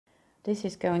This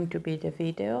is going to be the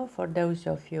video for those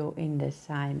of you in the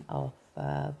sign of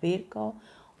Virgo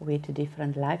with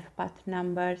different life path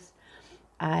numbers.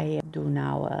 I do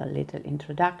now a little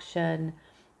introduction.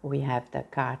 We have the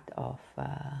card of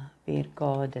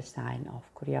Virgo, the sign of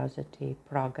curiosity,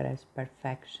 progress,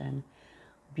 perfection,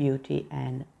 beauty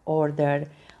and order.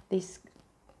 This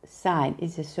sign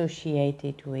is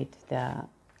associated with the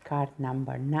card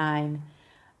number 9,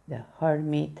 the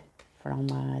Hermit from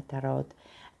Tarot,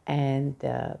 and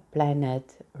the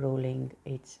planet ruling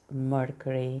it's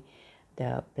Mercury,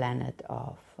 the planet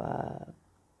of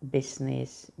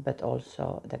business, but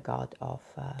also the god of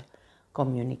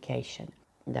communication.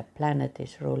 The planet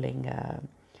is ruling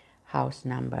house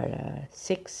number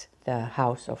 6, the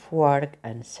house of work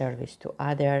and service to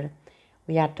others.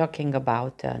 We are talking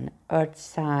about an earth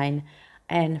sign,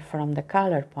 and from the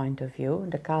color point of view,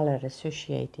 the color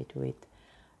associated with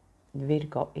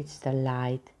Virgo, it's the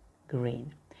light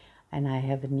green. And I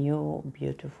have a new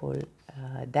beautiful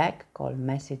deck called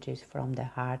Messages from the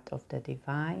Heart of the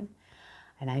Divine.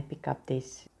 And I pick up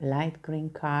this light green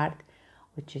card,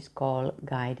 which is called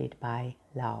Guided by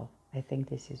Love. I think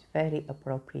this is very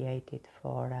appropriated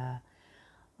for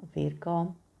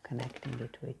Virgo, connecting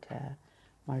it with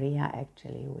Maria.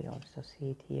 Actually, we also see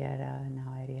it here.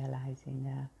 Now I realize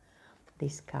in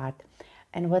this card.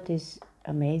 And what is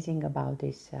amazing about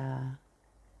these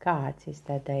cards is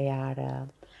that they are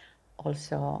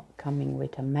also coming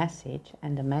with a message,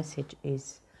 and the message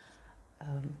is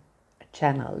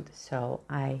channeled. So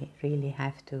I really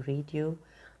have to read you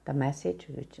the message,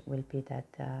 which will be that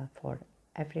for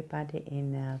everybody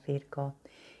in Virgo.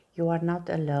 You are not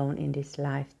alone in this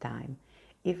lifetime.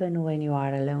 Even when you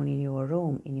are alone in your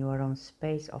room, in your own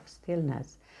space of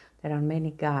stillness, there are many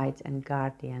guides and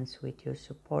guardians with you,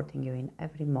 supporting you in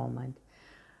every moment.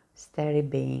 Starry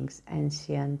beings,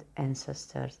 ancient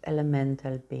ancestors,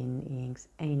 elemental beings,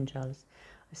 angels,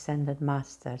 ascended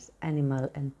masters,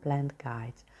 animal and plant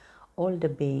guides, all the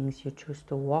beings you choose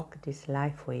to walk this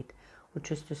life with, who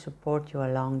choose to support you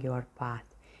along your path.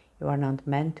 You are not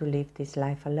meant to live this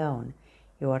life alone.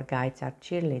 Your guides are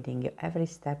cheerleading you every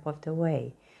step of the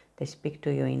way. They speak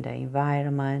to you in the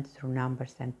environment through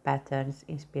numbers and patterns,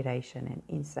 inspiration and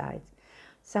insights,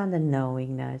 sudden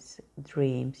knowingness,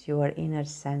 dreams, your inner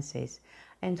senses,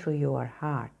 and through your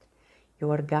heart.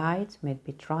 Your guides may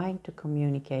be trying to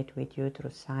communicate with you through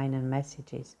signs and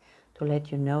messages to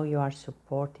let you know you are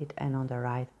supported and on the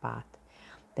right path.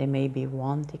 They may be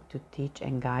wanting to teach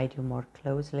and guide you more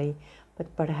closely,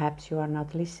 but perhaps you are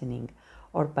not listening,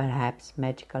 or perhaps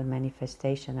magical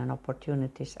manifestation and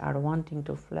opportunities are wanting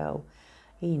to flow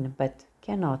in but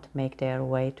cannot make their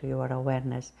way to your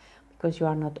awareness because you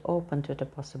are not open to the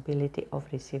possibility of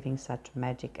receiving such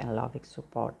magic and loving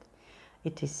support.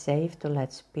 It is safe to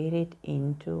let Spirit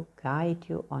in to guide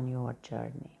you on your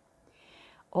journey.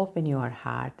 Open your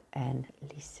heart and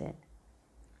listen.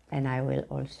 And I will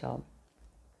also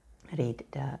read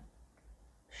the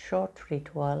short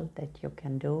ritual that you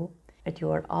can do. At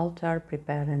your altar,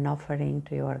 prepare an offering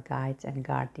to your guides and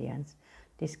guardians.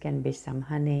 This can be some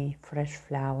honey, fresh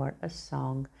flower, a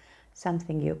song,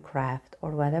 something you craft,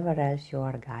 or whatever else you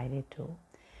are guided to.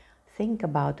 Think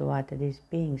about what these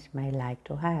beings may like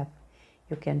to have.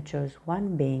 You can choose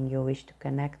one being you wish to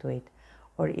connect with,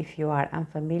 or if you are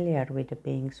unfamiliar with the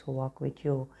beings who walk with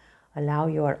you, allow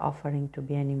your offering to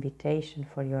be an invitation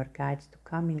for your guides to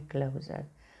come in closer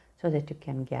so that you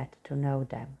can get to know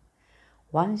them.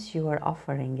 Once your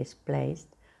offering is placed,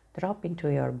 drop into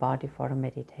your body for a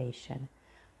meditation.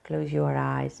 Close your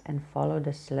eyes and follow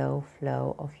the slow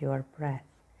flow of your breath.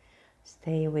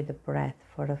 Stay with the breath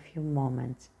for a few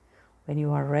moments. When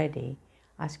you are ready,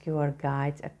 ask your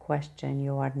guides a question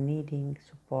you are needing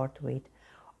support with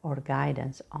or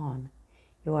guidance on.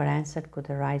 Your answer could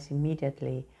arise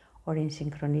immediately or in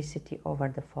synchronicity over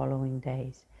the following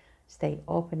days. Stay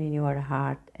open in your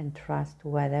heart and trust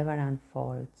whatever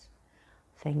unfolds.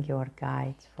 Thank your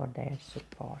guides for their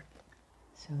support.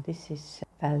 So this is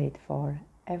valid for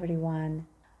everyone,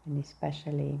 and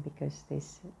especially because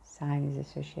this sign is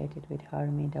associated with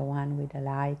Hermit, the one with the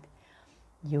light.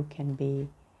 You can be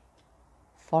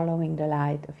following the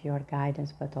light of your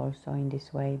guidance, but also in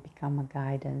this way become a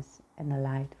guidance and a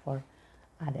light for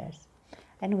others.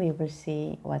 And we will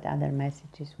see what other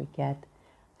messages we get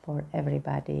for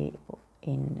everybody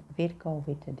in Virgo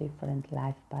with a different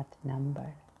life path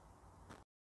number.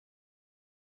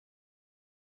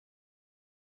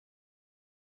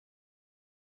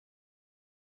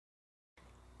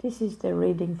 This is the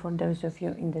reading for those of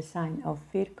you in the sign of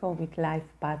Virgo with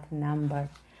life path number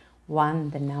 1,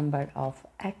 the number of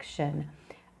action.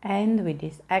 And with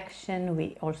this action,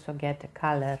 we also get the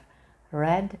color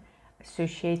red.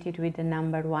 associated with the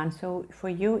number 1. So for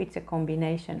you, it's a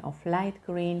combination of light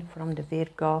green from the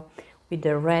Virgo with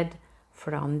the red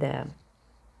from the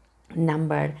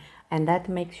number, and that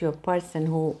makes you a person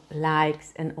who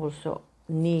likes and also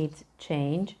needs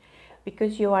change,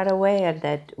 because you are aware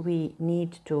that we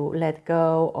need to let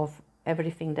go of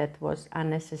everything that was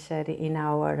unnecessary in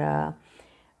our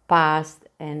past,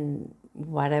 and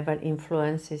whatever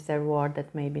influences there were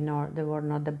that maybe they were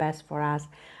not the best for us,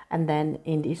 and then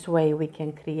in this way we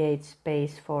can create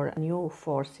space for new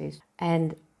forces.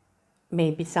 And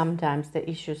maybe sometimes the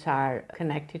issues are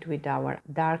connected with our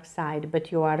dark side, but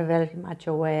you are very much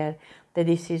aware that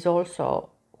this is also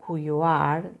who you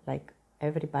are, like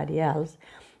everybody else,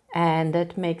 and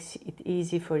that makes it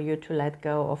easy for you to let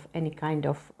go of any kind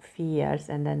of fears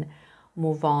and then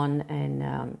move on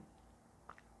and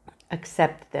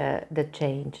accept the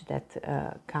change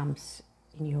that comes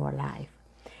in your life.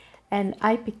 And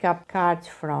I pick up cards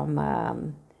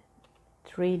from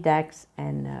 3 decks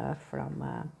and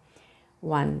from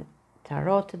one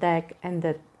tarot deck, and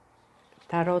the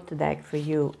tarot deck for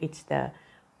you, it's the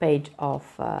Page of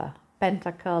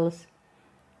Pentacles,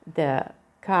 the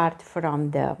card from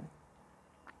the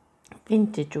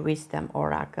Vintage Wisdom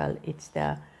Oracle, it's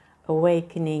the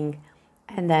Awakening,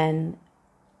 and then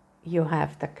you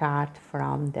have the card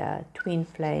from the Twin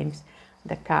Flames,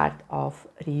 the card of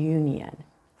Reunion.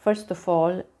 First of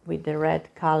all, with the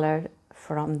red color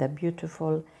from the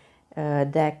beautiful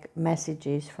deck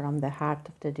Messages from the Heart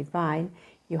of the Divine,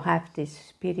 you have this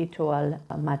spiritual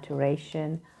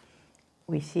maturation.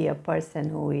 We see a person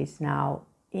who is now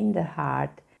in the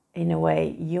heart, in a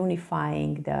way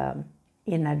unifying the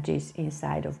energies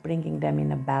inside of, bringing them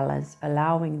in a balance,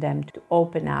 allowing them to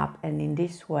open up, and in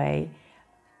this way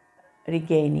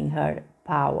regaining her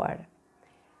power.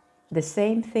 The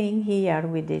same thing here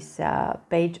with this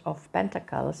Page of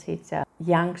Pentacles. It's a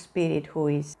young spirit who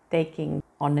is taking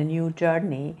on a new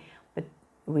journey, but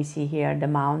we see here the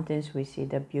mountains, we see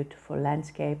the beautiful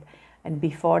landscape, and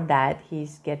before that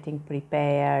he's getting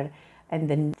prepared, and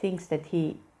the things that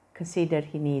he considers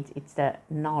he needs, it's the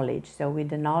knowledge. So with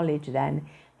the knowledge then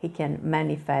he can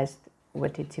manifest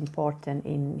what is important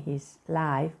in his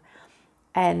life.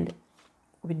 And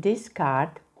with this card,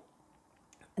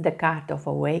 the card of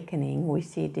Awakening, we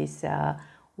see this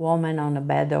woman on a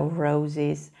bed of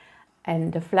roses,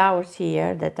 and the flowers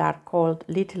here that are called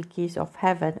Little Keys of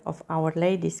Heaven, of Our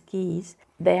Lady's keys,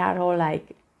 they are all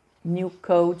like new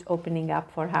codes opening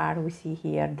up for her. We see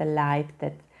here the light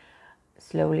that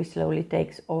slowly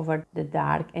takes over the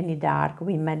dark, any dark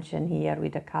we mention here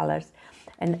with the colors.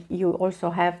 And you also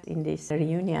have in this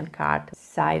Reunion card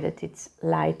side that it's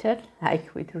lighter,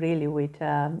 like with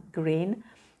green,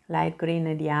 light green,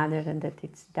 and the other, and that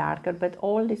it's darker. But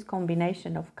all this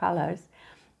combination of colors,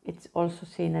 it's also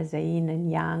seen as a yin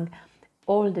and yang.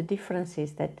 All the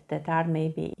differences that are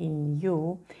maybe in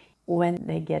you, when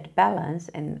they get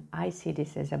balanced, and I see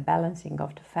this as a balancing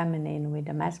of the feminine with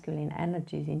the masculine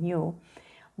energies in you,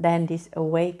 then this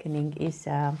awakening is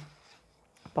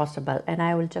possible. And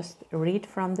I will just read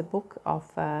from the book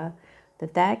of the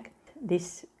deck.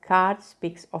 This card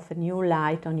speaks of a new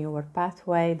light on your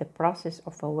pathway. The process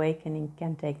of awakening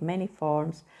can take many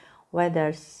forms,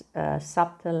 whether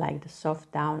subtle like the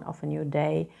soft dawn of a new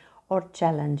day, or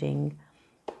challenging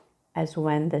as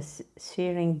when the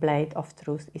searing blade of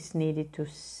truth is needed to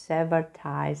sever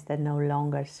ties that no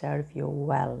longer serve you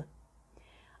well.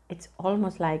 It's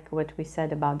almost like what we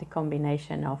said about the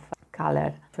combination of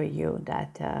color for you,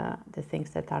 that the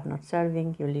things that are not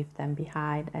serving, you leave them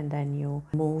behind, and then you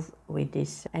move with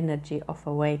this energy of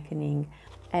awakening.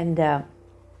 And the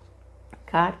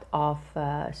card of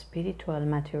spiritual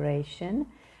maturation,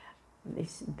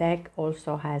 this deck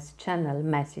also has channel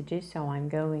messages, so I'm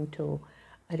going to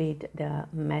read the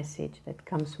message that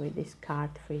comes with this card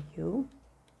for you.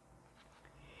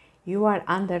 You are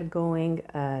undergoing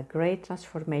a great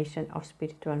transformation of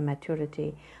spiritual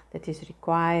maturity that is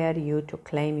require you to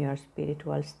claim your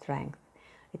spiritual strength.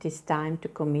 It is time to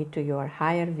commit to your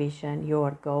higher vision,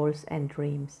 your goals and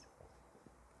dreams.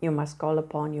 You must call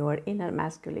upon your inner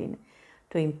masculine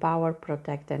to empower,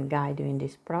 protect and guide you in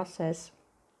this process.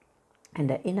 And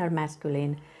the inner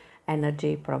masculine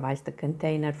energy provides the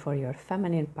container for your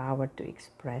feminine power to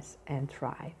express and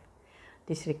thrive.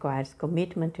 This requires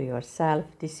commitment to yourself,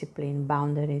 discipline,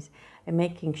 boundaries, and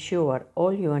making sure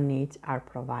all your needs are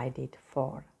provided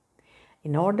for.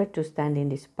 In order to stand in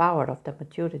this power of the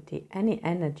maturity, any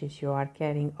energies you are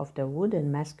carrying of the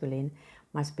wooden masculine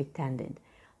must be tended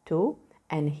to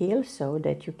and healed so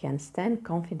that you can stand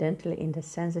confidently in the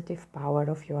sensitive power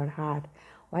of your heart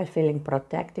while feeling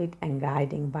protected and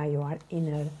guided by your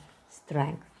inner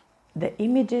strength. The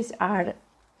images are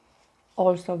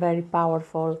also very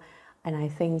powerful, and I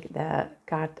think the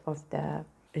card of the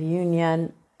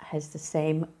reunion has the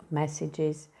same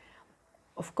messages.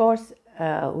 Of course,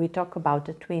 we talk about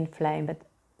the twin flame, but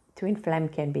twin flame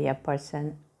can be a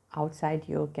person outside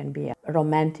you, can be a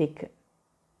romantic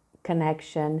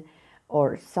connection,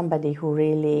 or somebody who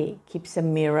really keeps a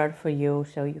mirror for you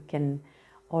so you can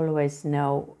always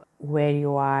know where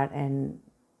you are and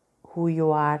who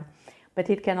you are. But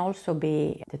it can also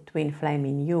be the twin flame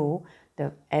in you,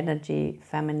 the energy,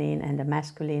 feminine and the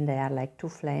masculine. They are like two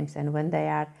flames, and when they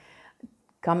are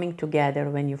coming together,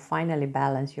 when you finally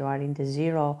balance, you are in the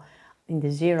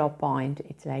zero point.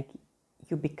 It's like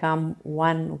you become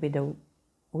one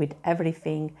with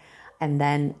everything, and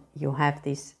then you have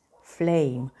this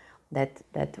flame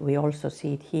that we also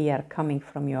see it here coming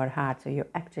from your heart. So you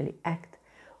actually act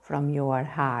from your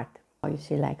heart. You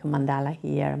see like a mandala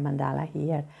here,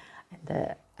 and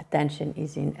the attention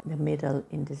is in the middle,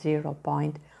 in the 0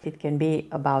 point. It can be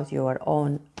about your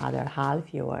own other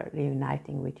half. You are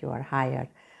reuniting with your higher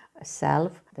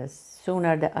self. The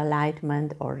sooner the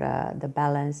alignment or the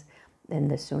balance, then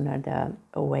the sooner the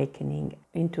awakening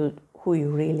into who you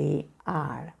really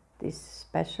are. This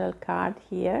special card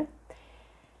here,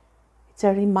 it's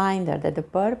a reminder that the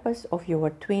purpose of your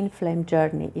twin flame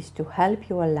journey is to help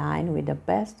you align with the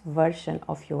best version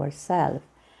of yourself.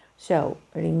 So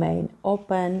remain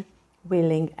open,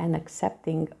 willing and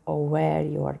accepting of where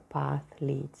your path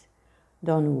leads.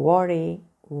 Don't worry,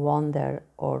 wonder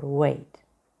or wait.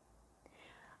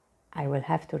 I will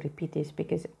have to repeat this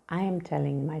because I am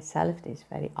telling myself this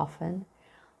very often.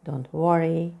 Don't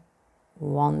worry,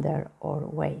 wonder or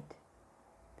wait.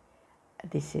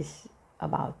 This is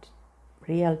about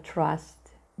real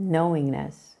trust,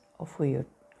 knowingness of who you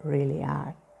really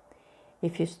are.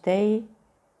 If you stay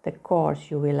the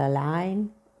course, you will align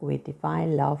with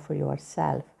divine love for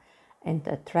yourself and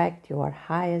attract your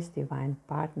highest divine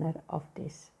partner of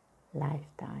this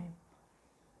lifetime,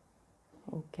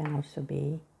 who can also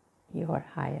be your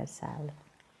higher self.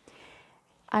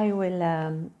 I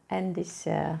will end this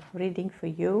reading for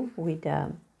you with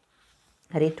a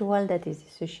ritual that is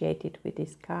associated with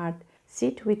this card.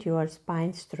 Sit with your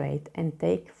spine straight and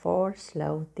take 4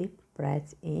 slow deep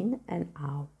breaths in and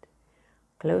out.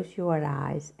 Close your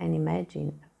eyes and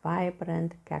imagine a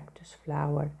vibrant cactus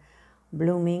flower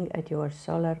blooming at your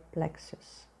solar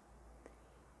plexus,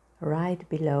 right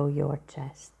below your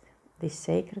chest. This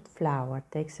sacred flower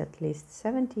takes at least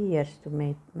 70 years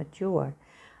to mature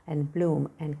and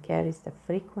bloom and carries the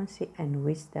frequency and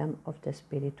wisdom of the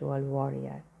spiritual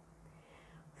warrior.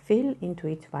 Feel into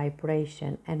its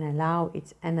vibration and allow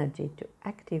its energy to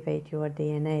activate your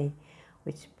DNA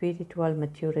with spiritual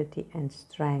maturity and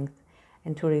strength,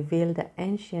 and to reveal the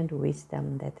ancient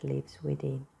wisdom that lives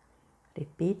within.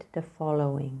 Repeat the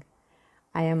following.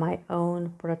 I am my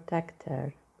own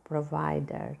protector,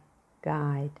 provider,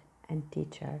 guide, and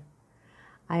teacher.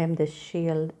 I am the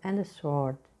shield and the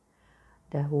sword,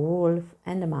 the wolf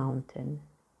and the mountain.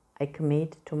 I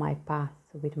commit to my path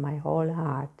with my whole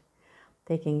heart,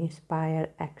 taking inspired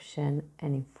action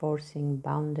and enforcing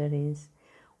boundaries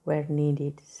where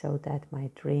needed so that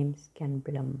my dreams can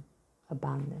bloom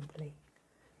abundantly.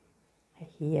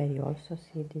 Here you also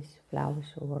see these flowers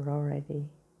who were already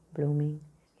blooming.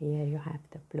 Here you have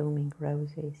the blooming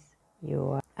roses.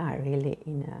 You are really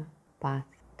in a path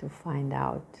to find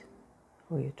out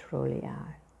who you truly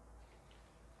are.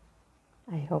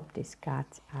 I hope these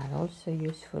cards are also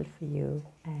useful for you,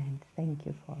 and thank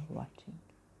you for watching.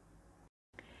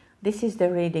 This is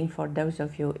the reading for those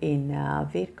of you in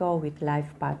Virgo with life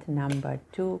path number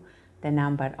 2, the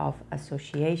number of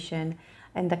association,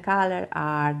 and the color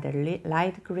are the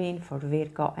light green for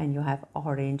Virgo, and you have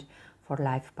orange for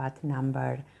life path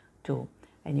number 2.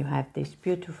 And you have this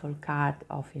beautiful card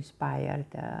of inspired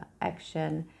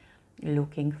action,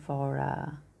 looking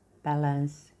for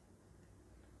balance,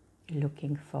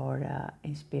 looking for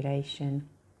inspiration.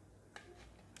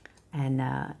 And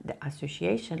the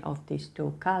association of these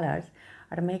two colors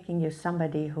are making you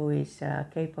somebody who is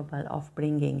capable of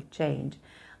bringing change,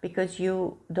 because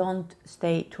you don't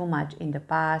stay too much in the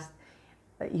past.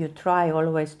 You try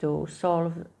always to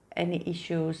solve any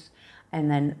issues and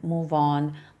then move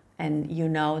on. And you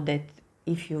know that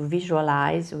if you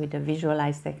visualize with the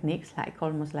visualize techniques, like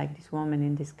almost like this woman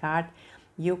in this card,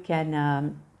 you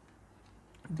can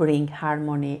bring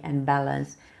harmony and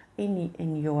balance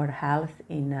in your health,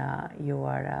 in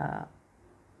your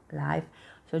life.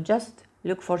 So just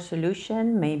look for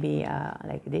solution, maybe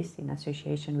like this, in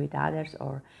association with others,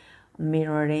 or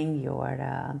mirroring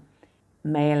your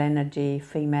male energy,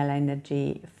 female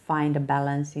energy, find a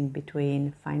balance in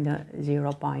between, find a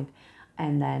 0 point,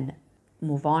 and then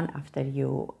move on after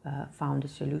you found a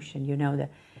solution. You know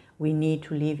that we need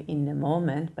to live in the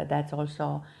moment, but that's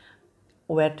also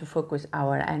where to focus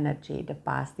our energy. The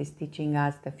past is teaching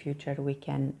us, the future we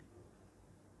can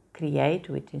create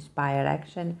with inspired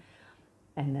action,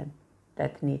 and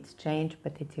that needs change,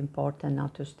 but it's important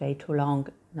not to stay too long,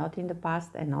 not in the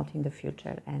past and not in the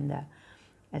future, and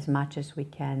as much as we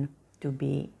can to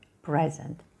be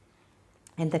present.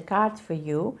 And the cards for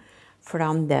you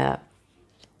from the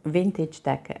vintage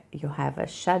deck, you have a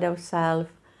shadow self,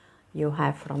 you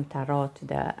have from tarot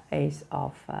the Ace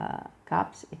of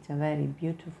Cups. It's a very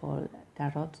beautiful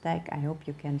tarot deck. I hope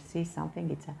you can see something.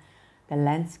 It's the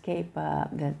landscape,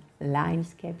 the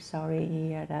linescape, sorry,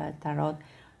 here, tarot.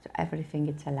 So everything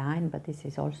it's a line, but this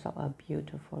is also a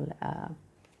beautiful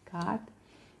card.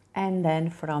 And then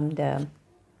from the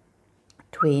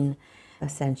Twin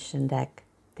Ascension deck,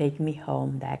 Take Me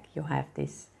Home deck, you have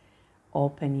this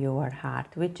Open Your Heart,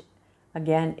 which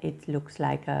again, it looks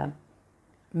like a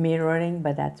mirroring,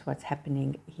 but that's what's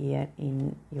happening here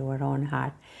in your own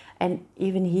heart. And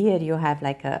even here you have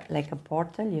like a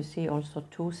portal. You see also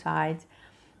two sides.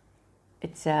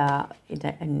 It's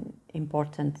an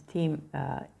important theme,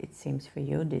 it seems, for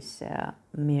you, this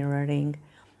mirroring.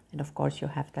 And of course you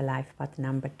have the life path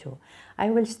number 2. I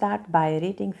will start by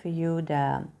reading for you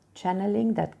the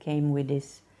channeling that came with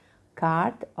this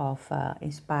card of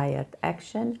inspired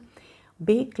action.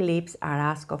 Big leaps are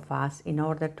asked of us in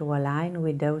order to align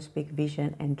with those big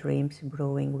visions and dreams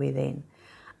brewing within.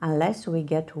 Unless we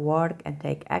get to work and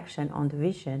take action on the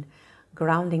vision,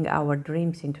 grounding our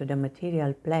dreams into the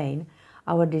material plane,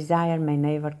 our desire may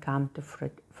never come to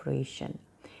fruition.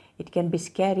 It can be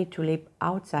scary to leap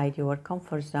outside your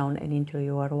comfort zone and into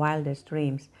your wildest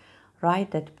dreams. Write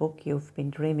that book you've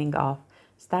been dreaming of.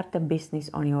 Start a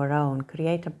business on your own.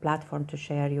 Create a platform to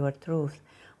share your truth.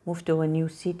 Move to a new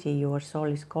city your soul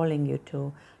is calling you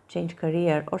to. Change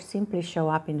career, or simply show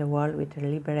up in the world with a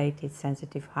liberated,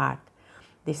 sensitive heart.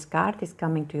 This card is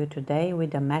coming to you today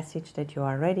with a message that you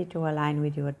are ready to align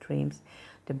with your dreams,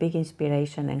 the big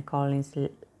inspiration and callings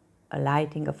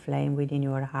lighting a flame within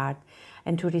your heart,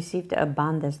 and to receive the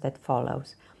abundance that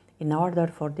follows. In order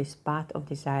for this path of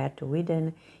desire to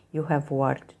widen, you have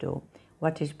work to do.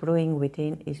 What is brewing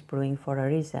within is brewing for a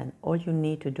reason. All you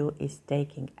need to do is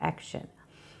taking action.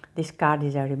 This card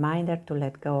is a reminder to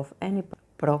let go of any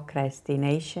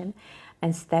procrastination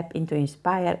and step into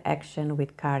inspired action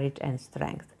with courage and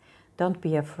strength. Don't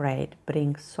be afraid.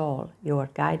 Bring soul. Your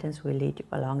guidance will lead you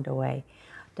along the way.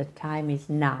 The time is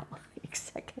now.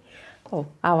 Exactly. Oh,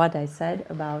 what I said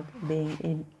about being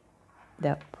in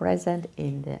the present,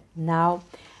 in the now.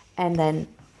 And then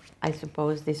I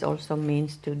suppose this also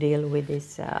means to deal with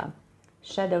this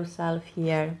shadow self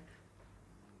here.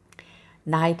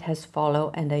 Night has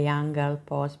followed, and a young girl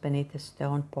paused beneath a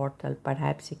stone portal,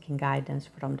 perhaps seeking guidance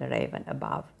from the raven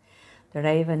above. The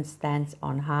raven stands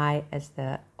on high as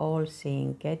the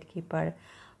all-seeing gatekeeper,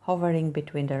 hovering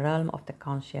between the realm of the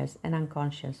conscious and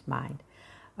unconscious mind,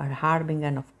 a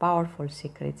harbinger of powerful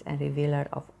secrets and revealer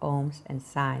of omens and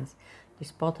signs.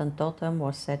 This potent totem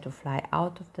was said to fly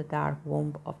out of the dark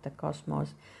womb of the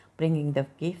cosmos, bringing the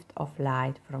gift of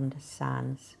light from the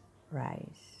sun's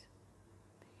rays.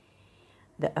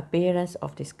 The appearance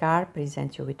of this card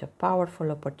presents you with a powerful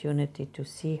opportunity to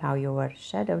see how your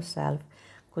shadow self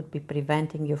could be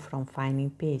preventing you from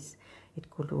finding peace. It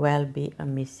could well be a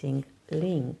missing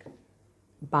link.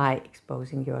 By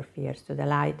exposing your fears to the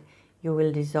light, you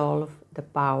will dissolve the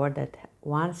power that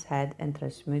once had and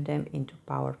transmute them into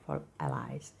powerful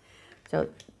allies. So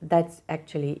that's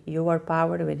actually your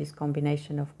power with this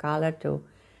combination of color to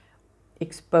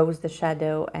expose the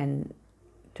shadow and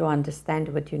to understand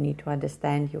what you need to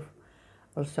understand. You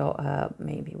also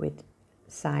maybe with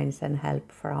signs and help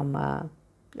from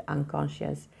the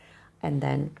unconscious, and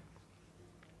then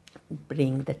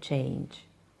bring the change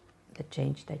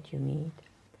that you need.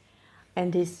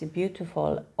 And this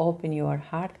beautiful Open Your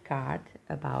Heart card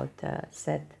about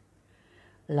set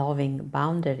loving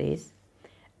boundaries.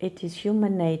 It is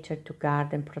human nature to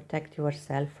guard and protect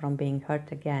yourself from being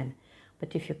hurt again.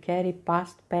 But if you carry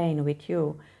past pain with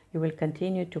you, you will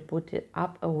continue to put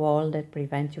up a wall that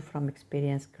prevents you from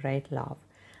experiencing great love.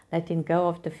 Letting go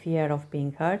of the fear of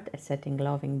being hurt and setting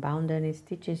loving boundaries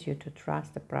teaches you to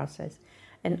trust the process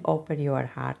and open your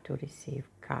heart to receive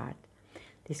card.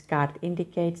 This card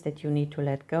indicates that you need to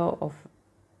let go of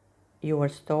your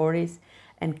stories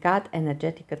and cut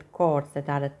energetic cords that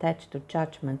are attached to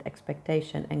judgment,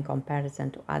 expectation, and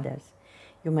comparison to others.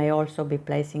 You may also be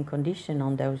placing condition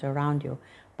on those around you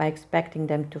by expecting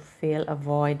them to fill a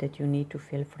void that you need to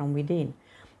fill from within.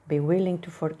 Be willing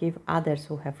to forgive others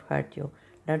who have hurt you.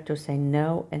 Learn to say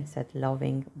no and set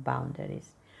loving boundaries.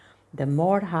 The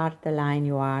more heart-aligned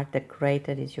you are, the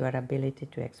greater is your ability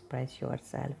to express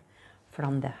yourself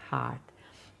from the heart.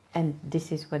 And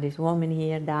this is what this woman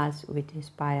here does with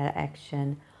Inspire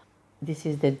Action. This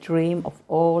is the dream of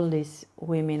all these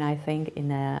women, I think,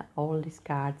 in all these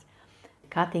cards.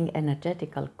 Cutting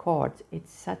energetical cords,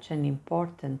 it's such an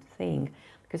important thing,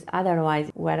 because otherwise,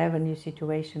 whatever new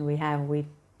situation we have, we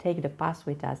take the past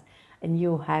with us, and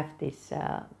you have this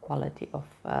quality of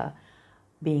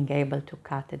being able to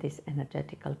cut this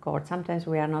energetical cord. Sometimes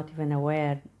we are not even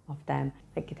aware of them.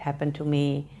 Like it happened to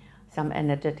me, some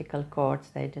energetical cords,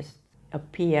 they just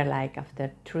appear like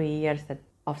after 3 years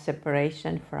of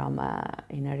separation from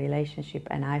in a relationship,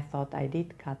 and I thought I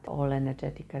did cut all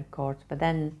energetical cords, but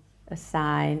then a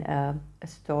sign, a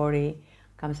story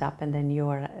comes up, and then you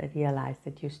realize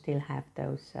that you still have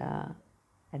those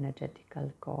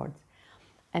energetical cords.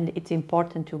 And it's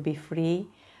important to be free,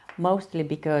 mostly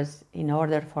because in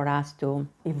order for us to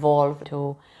evolve,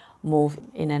 to move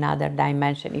in another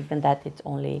dimension, even that it's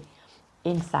only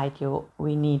inside you,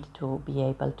 we need to be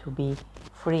able to be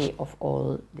free of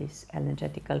all these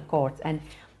energetical cords. And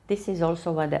this is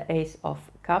also what the Ace of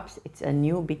Cups, it's a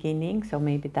new beginning, so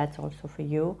maybe that's also for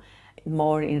you,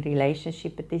 more in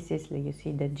relationship. But this is, you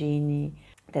see the genie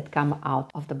that come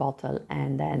out of the bottle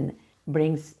and then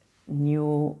brings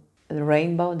new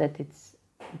rainbow, that it's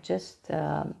just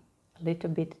a little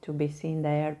bit to be seen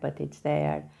there, but it's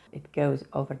there. It goes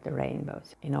over the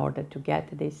rainbows. In order to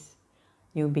get this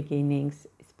new beginnings,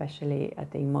 especially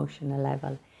at the emotional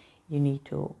level, you need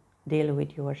to deal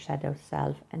with your shadow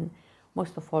self, and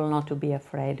most of all not to be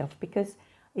afraid of, because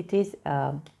it is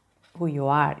who you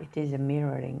are. It is a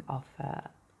mirroring of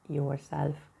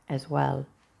yourself as well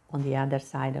on the other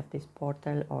side of this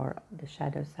portal, or the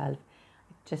shadow self.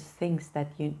 It's just things that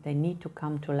they need to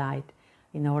come to light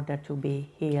in order to be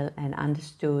healed and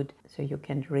understood, so you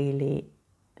can really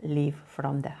live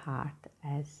from the heart,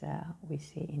 as we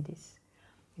see in this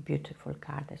beautiful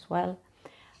card as well.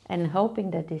 And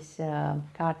hoping that these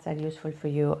cards are useful for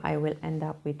you, I will end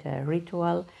up with a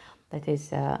ritual that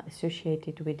is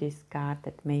associated with this card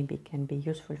that maybe can be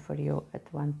useful for you at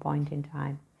one point in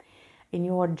time. In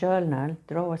your journal,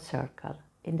 draw a circle.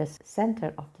 In the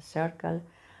center of the circle,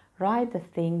 write the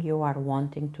thing you are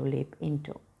wanting to leap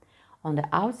into. On the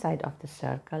outside of the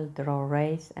circle, draw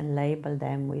rays and label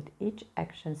them with each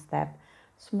action step,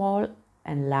 small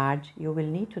and large, you will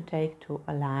need to take to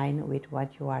align with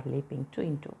what you are leaping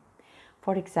into.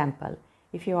 For example,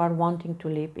 if you are wanting to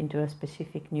leap into a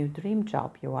specific new dream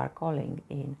job you are calling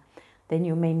in, then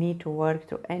you may need to work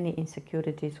through any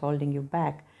insecurities holding you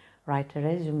back, write a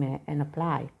resume and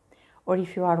apply. Or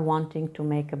if you are wanting to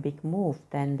make a big move,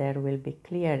 then there will be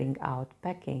clearing out,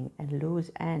 packing and loose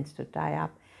ends to tie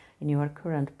up in your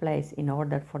current place in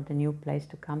order for the new place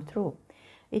to come through.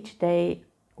 Each day,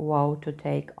 vow to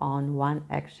take on one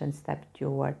action step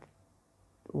toward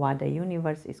what the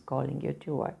universe is calling you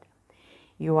toward.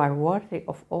 You are worthy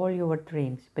of all your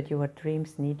dreams, but your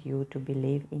dreams need you to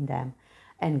believe in them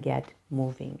and get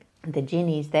moving. The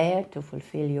genie is there to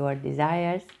fulfill your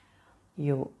desires.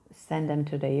 You send them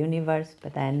to the universe,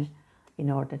 but then in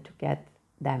order to get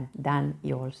them done,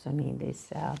 you also need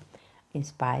this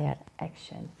Inspire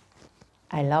Action.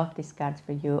 I love these cards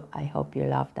for you. I hope you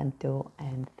love them too,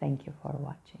 and thank you for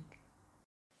watching.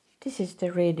 This is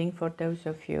the reading for those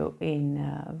of you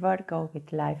in Virgo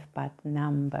with life path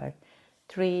number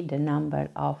 3, the number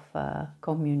of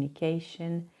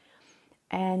communication.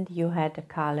 And you had the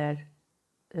color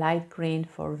light green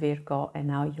for Virgo, and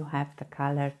now you have the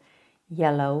color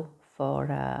yellow for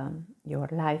your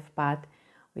life path,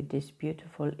 with this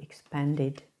beautiful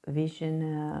expanded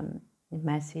vision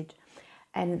message.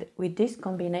 And with this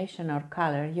combination of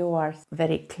color, you are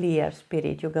very clear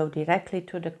spirit. You go directly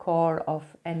to the core of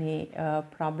any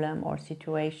problem or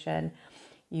situation.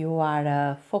 You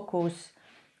are focused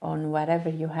on whatever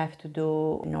you have to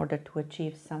do in order to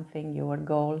achieve something, your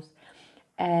goals.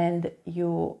 And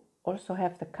you also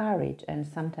have the courage and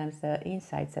sometimes the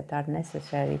insights that are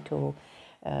necessary to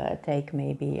take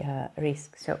maybe a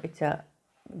risk. So it's a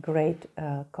great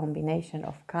combination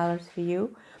of colors for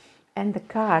you. And the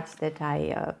cards that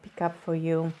I pick up for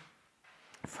you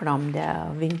from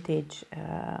the vintage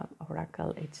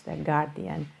oracle, it's the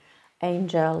Guardian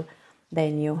Angel.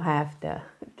 Then you have the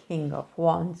King of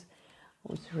Wands,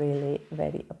 who's really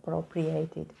very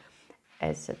appropriated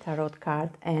as a tarot card.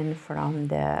 And from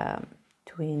the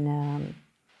Twin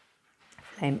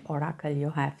Flame Oracle,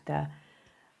 you have the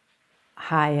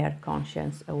higher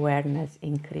conscious awareness,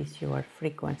 increase your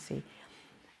frequency.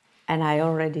 And I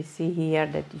already see here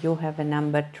that you have a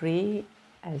number 3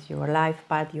 as your life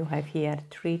path. You have here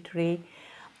 3,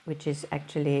 which is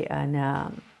actually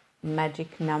a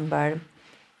magic number,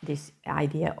 this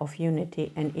idea of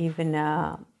unity. And even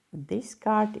this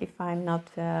card, if I'm not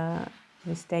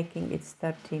mistaken, it's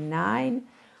 39,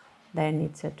 then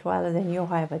it's a 12, then you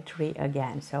have a 3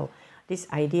 again. So this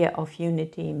idea of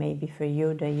unity, maybe for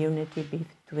you, the unity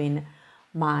between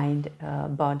mind,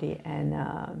 body and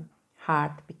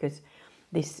heart, because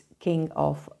this King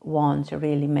of Wands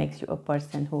really makes you a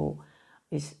person who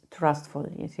is trustful.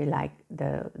 You see, like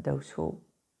those who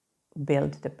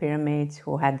built the pyramids,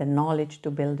 who had the knowledge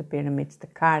to build the pyramids, the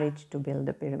courage to build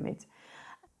the pyramids,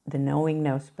 the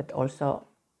knowingness, but also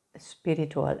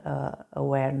spiritual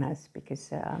awareness,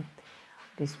 because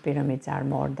these pyramids are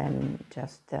more than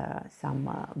just some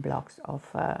blocks of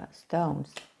stones.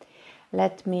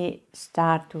 Let me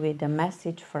start with a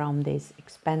message from this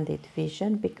expanded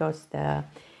vision, because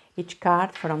each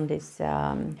card from this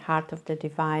Heart of the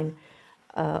Divine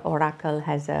Oracle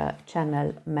has a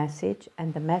channel message,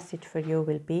 and the message for you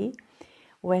will be: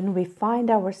 when we find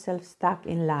ourselves stuck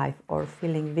in life or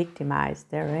feeling victimized,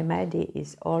 the remedy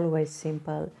is always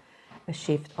simple, a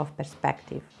shift of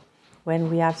perspective.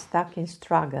 When we are stuck in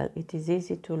struggle, it is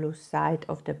easy to lose sight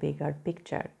of the bigger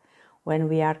picture. When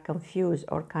we are confused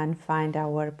or can't find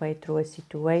our way through a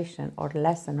situation or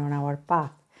lesson on our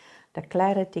path, the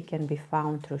clarity can be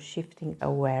found through shifting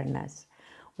awareness.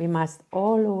 We must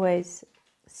always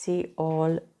see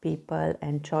all people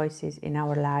and choices in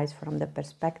our lives from the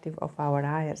perspective of our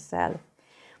higher self,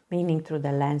 meaning through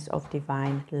the lens of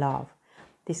divine love.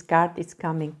 This card is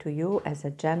coming to you as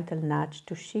a gentle nudge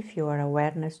to shift your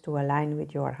awareness to align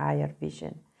with your higher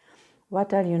vision.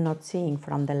 What are you not seeing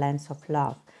from the lens of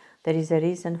love? There is a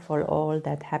reason for all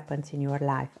that happens in your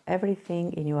life.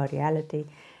 Everything in your reality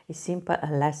is simply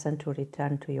a lesson to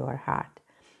return to your heart.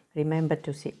 Remember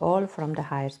to see all from the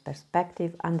highest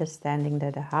perspective, understanding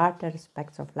that the harder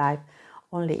aspects of life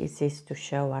only exist to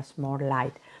show us more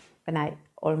light. And I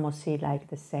almost see like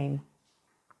the same,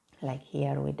 like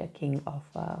here with the King of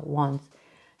Wands.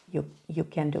 You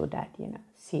can do that,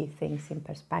 see things in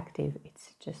perspective.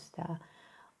 It's just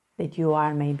that you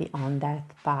are maybe on that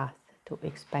path to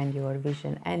expand your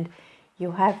vision, and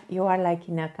you are like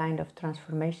in a kind of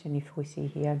transformation. If we see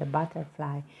here the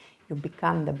butterfly, you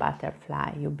become the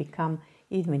butterfly. You become,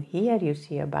 even here you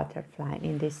see a butterfly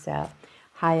in this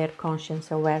higher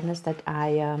conscious awareness that I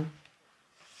am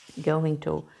going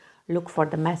to look for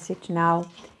the message now.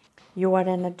 Your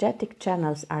energetic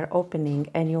channels are opening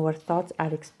and your thoughts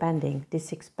are expanding.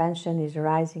 This expansion is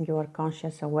raising your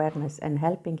conscious awareness and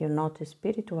helping you notice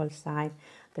spiritual signs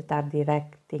that are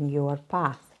directing your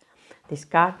path. This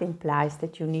card implies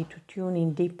that you need to tune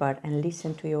in deeper and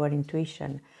listen to your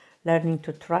intuition. Learning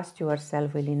to trust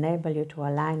yourself will enable you to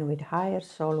align with higher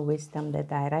soul wisdom that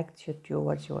directs you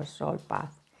towards your soul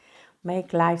path.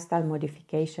 Make lifestyle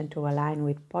modification to align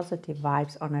with positive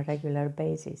vibes on a regular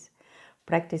basis.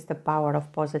 Practice the power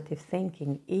of positive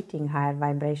thinking, eating higher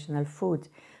vibrational foods,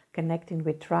 connecting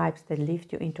with tribes that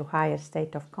lift you into higher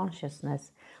state of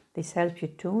consciousness. This helps you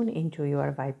tune into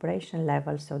your vibration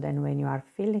level, so then when you are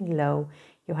feeling low,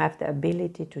 you have the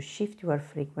ability to shift your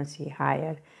frequency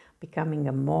higher, becoming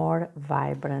a more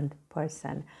vibrant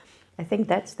person. I think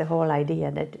that's the whole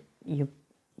idea, that you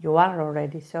are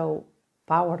already so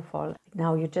powerful.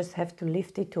 Now you just have to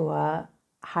lift it to a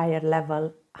higher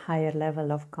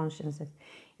level of consciousness.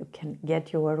 You can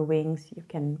get your wings, you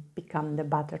can become the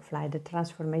butterfly. The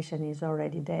transformation is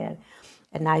already there.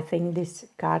 And I think this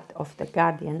card of the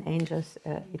guardian angels,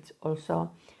 it's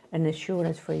also an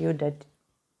assurance for you that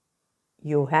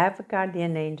you have a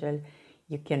guardian angel,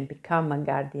 you can become a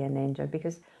guardian angel,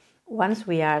 because once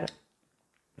we are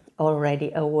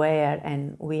already aware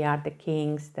and we are the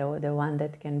kings, the one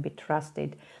that can be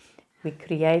trusted, we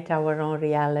create our own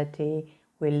reality,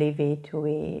 we live it,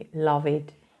 we love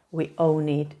it, we own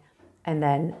it, and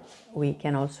then we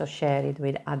can also share it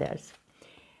with others.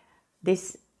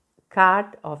 This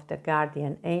card of the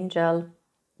guardian angel,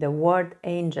 the word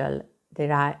angel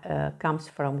comes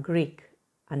from Greek,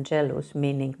 angelos,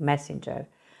 meaning messenger.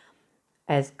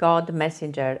 As God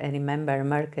messenger, and remember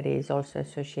Mercury is also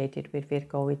associated with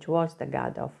Virgo, which was the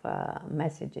god of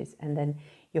messages. And then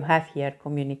you have here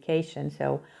communication,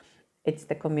 so it's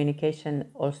the communication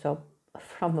also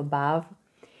from above.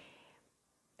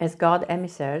 As God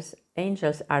emissaries,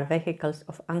 angels are vehicles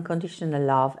of unconditional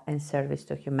love and service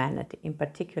to humanity. In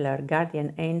particular,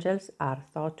 guardian angels are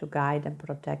thought to guide and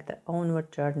protect the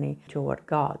onward journey toward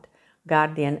God.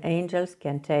 Guardian angels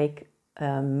can take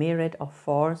a myriad of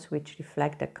forms which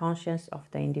reflect the conscience of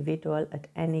the individual at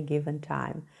any given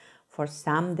time. For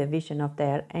some, the vision of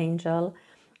their angel,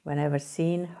 whenever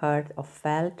seen, heard, or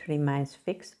felt, remains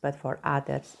fixed, but for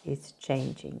others it's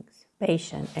changing.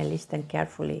 Patient and listen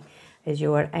carefully, as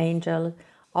your angel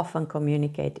often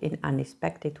communicate in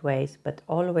unexpected ways, but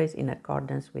always in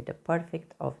accordance with the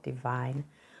perfect of divine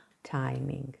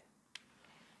timing.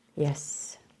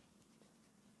 Yes,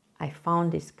 I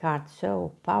found this card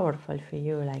so powerful for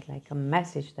you, like a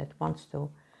message that wants to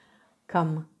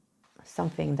come,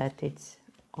 something that it's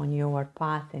on your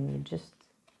path and you just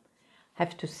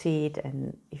have to see it.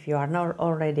 And if you are not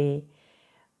already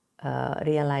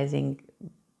realizing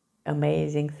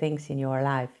amazing things in your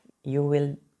life, you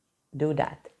will do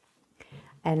that.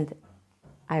 And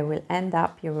I will end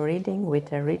up your reading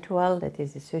with a ritual that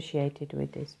is associated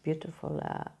with this beautiful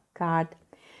card.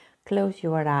 Close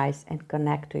your eyes and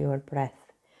connect to your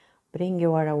breath. Bring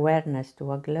your awareness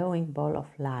to a glowing ball of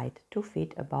light 2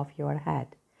 feet above your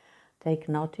head. Take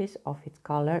notice of its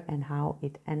color and how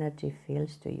its energy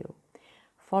feels to you.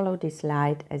 Follow this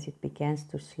light as it begins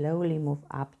to slowly move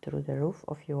up through the roof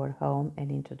of your home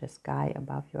and into the sky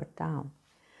above your town.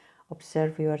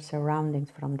 Observe your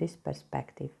surroundings from this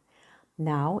perspective.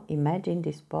 Now imagine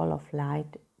this ball of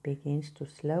light begins to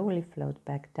slowly float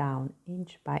back down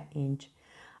inch by inch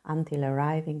until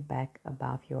arriving back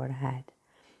above your head.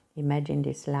 Imagine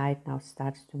this light now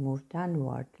starts to move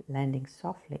downward, landing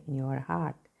softly in your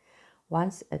heart.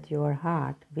 Once at your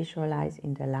heart, visualize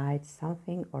in the light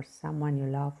something or someone you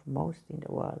love most in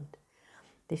the world.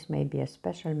 This may be a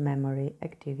special memory,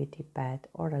 activity, pet,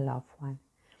 or a loved one.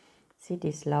 See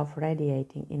this love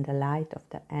radiating in the light of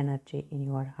the energy in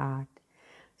your heart.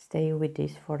 Stay with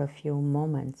this for a few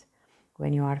moments.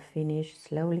 When you are finished,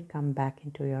 slowly come back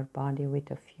into your body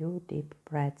with a few deep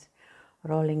breaths,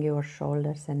 rolling your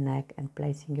shoulders and neck and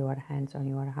placing your hands on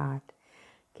your heart.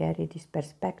 Carry this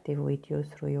perspective with you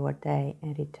through your day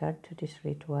and return to this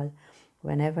ritual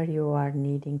whenever you are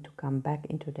needing to come back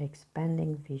into the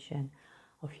expanding vision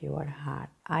of your heart.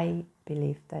 I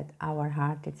believe that our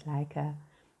heart is like a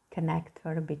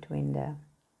connector between the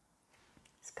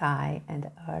sky and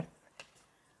the earth.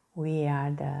 We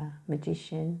are the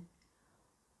magician.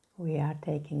 We are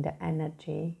taking the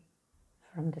energy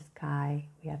from the sky.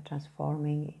 We are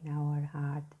transforming in our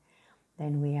heart.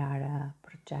 Then we are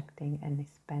projecting and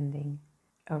expanding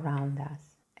around us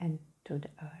and to the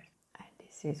earth. And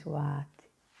this is what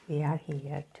we are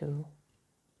here to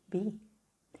be.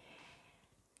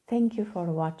 Thank you for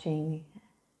watching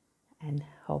and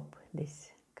hope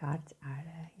these cards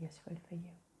are useful for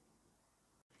you.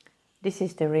 This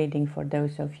is the reading for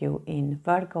those of you in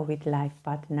Virgo with life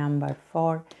path number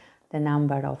 4, the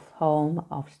number of home,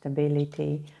 of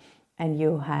stability, and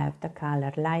you have the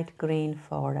color light green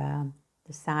for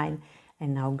the sign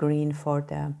and now green for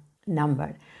the number.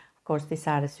 Of course, these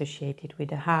are associated with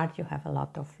the heart. You have a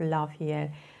lot of love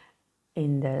here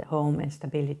in the home and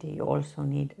stability. You also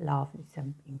need love. It's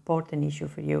an important issue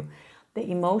for you. The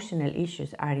emotional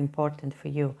issues are important for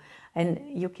you, and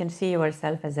you can see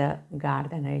yourself as a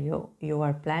gardener.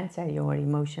 Your plants are your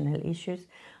emotional issues.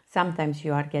 Sometimes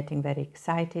you are getting very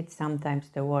excited, sometimes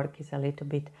the work is a little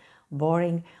bit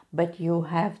boring, but you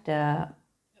have the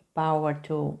power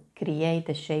to create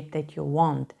the shape that you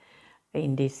want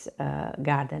in this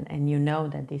garden, and you know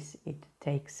that it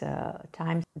takes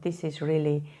time. This is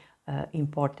really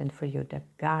important for you, the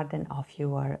garden of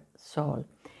your soul.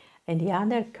 And the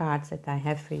other cards that I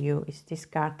have for you is this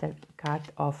card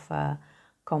of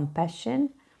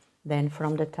compassion. Then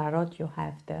from the tarot you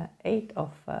have the 8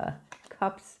 of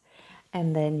Cups,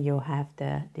 and then you have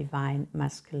the Divine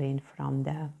Masculine from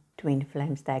the Twin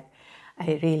Flames deck.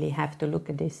 I really have to look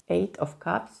at this 8 of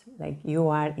Cups, like you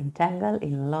are entangled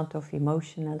in a lot of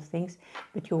emotional things,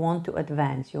 but you want to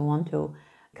advance, you want to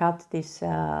cut these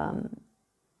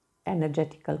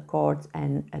energetical cords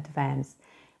and advance.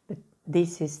 But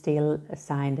this is still a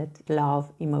sign that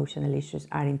love, emotional issues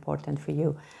are important for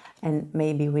you. And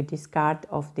maybe with this card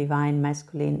of Divine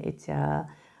Masculine, it's a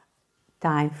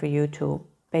time for you to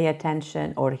pay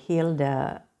attention or heal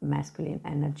the masculine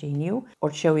energy in you,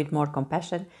 or show it more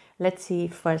compassion. Let's see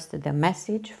first the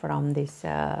message from this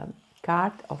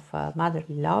card of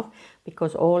motherly love,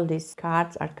 because all these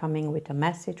cards are coming with a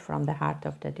message from the heart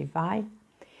of the divine.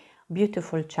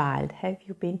 Beautiful child, have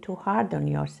you been too hard on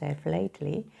yourself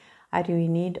lately? Are you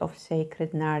in need of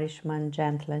sacred nourishment,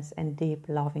 gentleness, and deep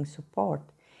loving support?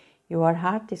 Your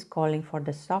heart is calling for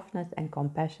the softness and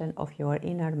compassion of your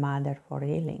inner mother for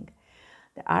healing.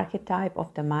 The archetype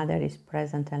of the mother is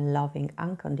present and loving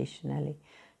unconditionally.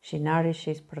 She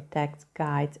nourishes, protects,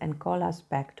 guides, and calls us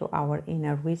back to our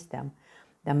inner wisdom.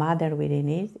 The mother within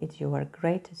is your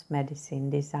greatest medicine,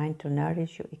 designed to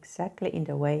nourish you exactly in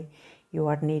the way you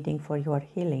are needing for your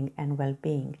healing and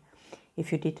well-being.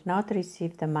 If you did not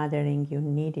receive the mothering you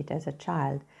needed as a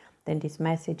child, then this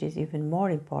message is even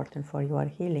more important for your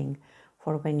healing.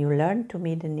 For when you learn to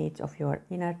meet the needs of your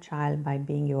inner child by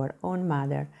being your own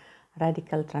mother,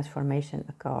 radical transformation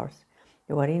occurs.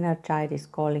 Your inner child is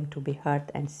calling to be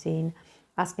heard and seen,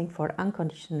 asking for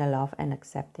unconditional love and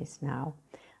acceptance now.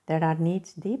 There are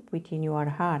needs deep within your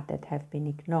heart that have been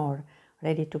ignored,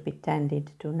 ready to be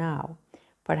tended to now.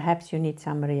 Perhaps you need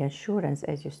some reassurance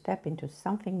as you step into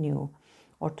something new,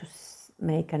 or to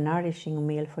make a nourishing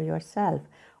meal for yourself,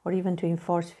 or even to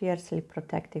enforce fiercely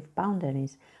protective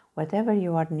boundaries. Whatever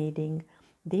you are needing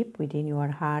deep within your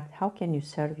heart, how can you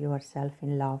serve yourself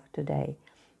in love today?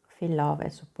 Feel love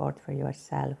and support for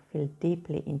yourself. Feel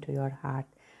deeply into your heart.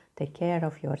 Take care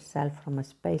of yourself from a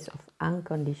space of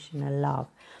unconditional love.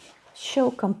 Show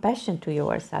compassion to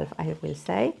yourself, I will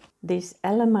say. These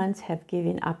elements have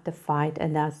given up the fight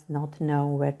and does not know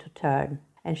where to turn.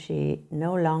 And she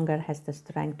no longer has the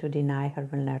strength to deny her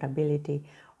vulnerability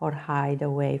or hide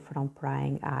away from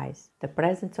prying eyes. The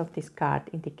presence of this card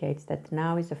indicates that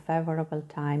now is a favorable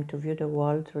time to view the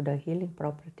world through the healing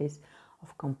properties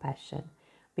of compassion.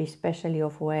 Be especially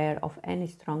aware of any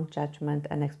strong judgment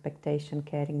and expectation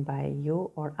carried by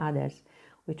you or others,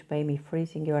 which may be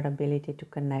freezing your ability to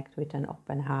connect with an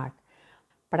open heart.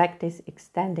 Practice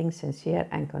extending sincere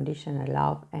and conditional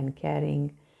love and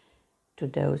caring to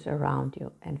those around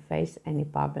you, and face any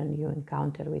problem you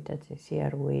encounter with a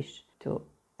sincere wish to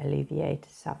alleviate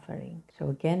suffering. So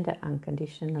again, the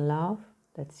unconditional love,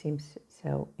 that seems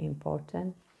so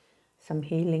important. Some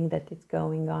healing that is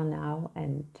going on now,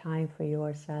 and time for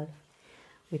yourself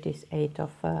with this Eight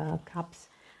of Cups.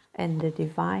 And the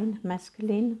divine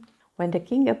masculine, when the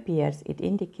king appears, it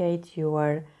indicates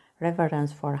your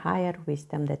reverence for higher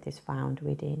wisdom that is found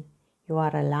within. You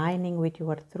are aligning with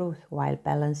your truth while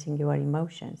balancing your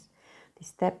emotions. This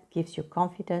step gives you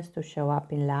confidence to show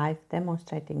up in life,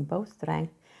 demonstrating both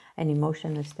strength and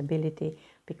emotional stability,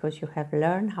 because you have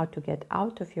learned how to get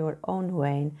out of your own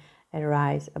way and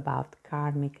rise above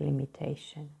karmic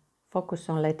limitation. Focus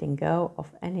on letting go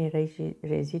of any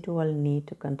residual need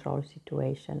to control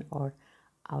situation or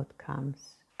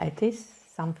outcomes. It is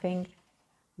something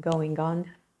going on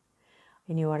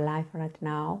in your life right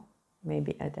now,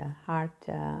 maybe at a heart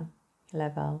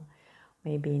level,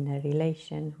 maybe in a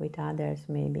relation with others,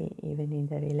 maybe even in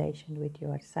the relation with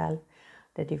yourself,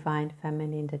 the divine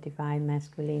feminine, the divine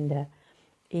masculine, the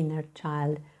inner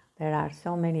child. There are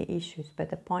so many issues,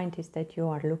 but the point is that you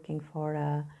are looking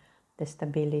for the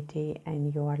stability,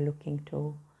 and you are looking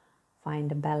to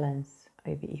find a balance,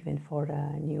 maybe even for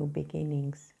new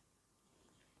beginnings.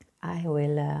 I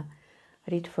will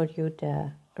read for you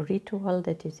the ritual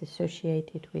that is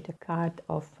associated with a card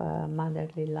of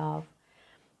motherly love,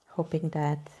 hoping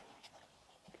that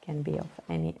it can be of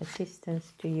any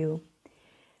assistance to you.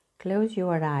 Close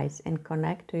your eyes and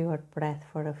connect to your breath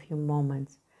for a few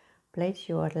moments. Place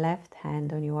your left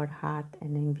hand on your heart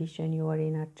and envision your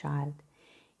inner child.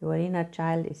 Your inner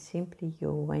child is simply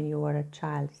you when you were a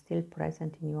child, still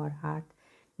present in your heart,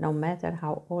 no matter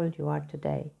how old you are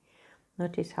today.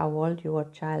 Notice how old your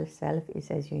child self is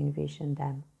as you envision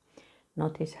them.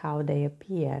 Notice how they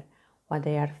appear, what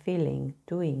they are feeling,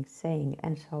 doing, saying,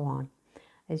 and so on.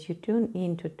 As you tune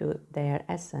into their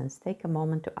essence, take a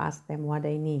moment to ask them what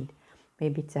they need.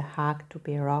 Maybe it's a hug, to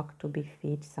be rocked, to be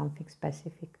fed, something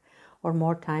specific, or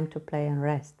more time to play and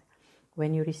rest.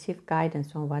 When you receive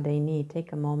guidance on what they need,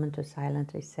 take a moment to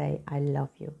silently say, I love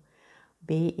you.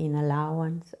 Be in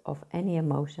allowance of any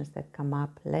emotions that come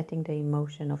up, letting the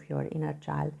emotion of your inner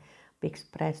child be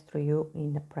expressed through you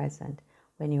in the present.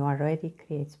 When you are ready,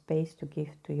 create space to give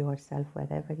to yourself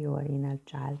whatever your inner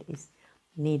child is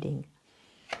needing.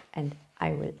 And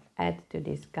I will add to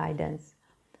this guidance,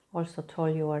 also tell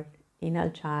your inner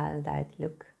child that,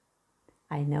 look,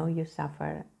 I know you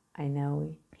suffer, I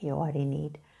know you are in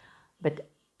need, but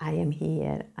I am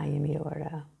here, I am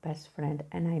your best friend,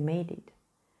 and I made it.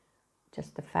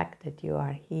 Just the fact that you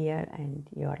are here and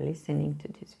you are listening to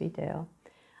this video,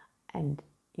 and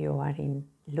you are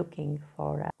looking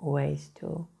for ways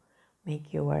to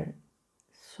make your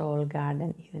soul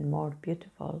garden even more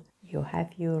beautiful. You have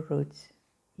your roots,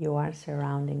 you are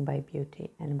surrounded by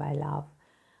beauty and by love,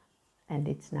 and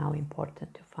it's now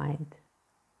important to find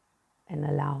and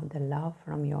allow the love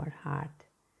from your heart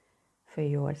for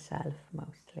yourself,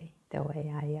 mostly, the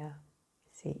way I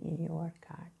see in your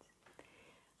cards.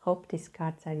 Hope these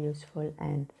cards are useful,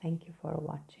 and thank you for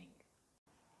watching.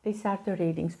 These are the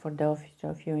readings for those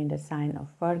of you in the sign of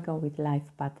Virgo with life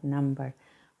path number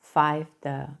 5,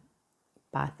 the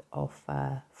path of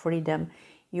freedom.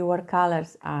 Your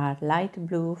colors are light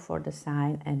blue for the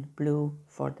sign and blue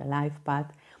for the life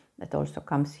path. That also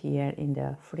comes here in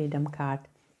the freedom card.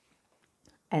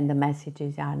 And the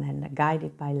messages are then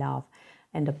guided by love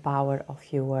and the power of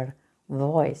your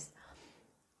voice.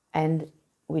 And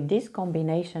with this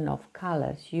combination of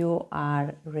colors, you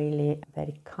are really a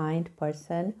very kind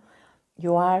person.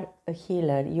 You are a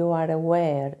healer. You are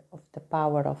aware of the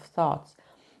power of thoughts,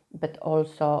 but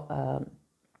also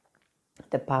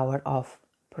the power of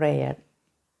prayer,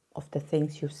 of the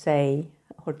things you say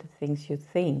or the things you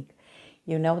think.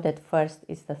 You know that first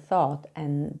is the thought,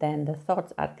 and then the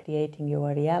thoughts are creating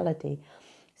your reality.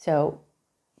 So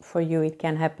for you, it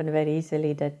can happen very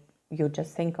easily that you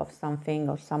just think of something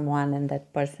or someone and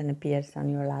that person appears on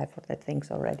your life, or that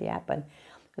things already happen.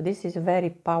 So this is a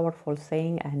very powerful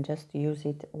thing, and just use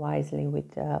it wisely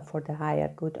with for the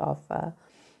higher good of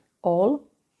all.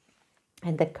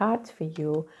 And the cards for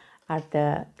you are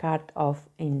the card of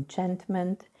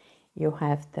enchantment. You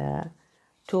have the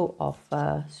Two of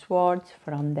Swords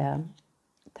from the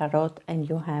Tarot, and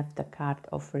you have the card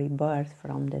of rebirth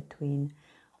from the Twin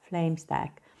Flames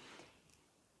deck.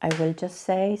 I will just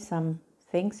say some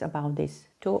things about this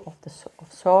Two of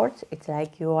Swords. It's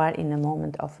like you are in a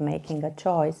moment of making a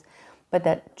choice, but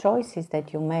the choices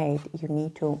that you made, you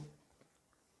need to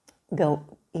go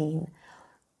in,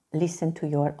 listen to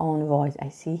your own voice. I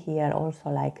see here also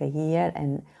like a year,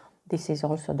 and this is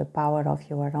also the power of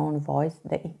your own voice,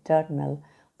 the internal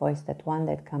voice, that one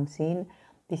that comes in.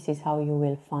 This is how you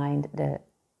will find the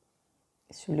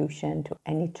solution to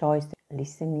any choice,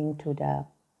 listening to the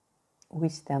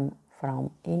wisdom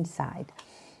from inside.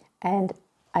 And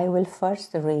I will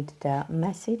first read the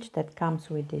message that comes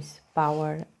with this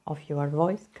power of your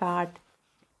voice card.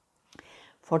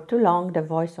 For too long, the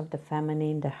voice of the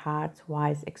feminine, the heart's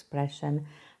wise expression,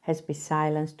 has been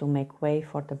silenced to make way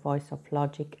for the voice of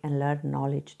logic and learned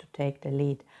knowledge to take the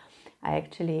lead. I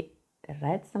actually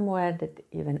read somewhere that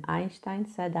even Einstein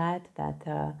said that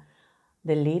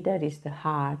the leader is the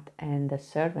heart and the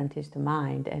servant is the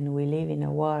mind, and we live in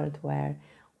a world where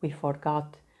we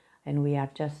forgot and we are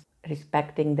just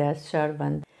respecting the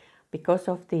servant. Because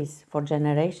of this, for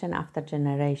generation after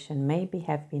generation, maybe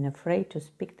have been afraid to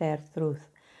speak their truth,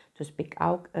 to speak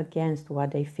out against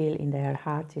what they feel in their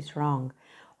hearts is wrong,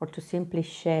 or to simply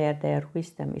share their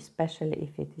wisdom, especially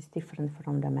if it is different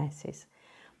from the masses.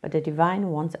 But the Divine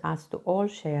wants us to all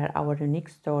share our unique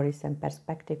stories and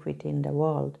perspective within the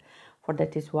world, for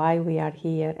that is why we are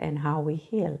here and how we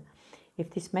heal.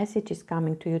 If this message is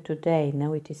coming to you today,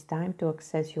 now it is time to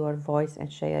access your voice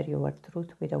and share your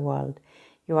truth with the world.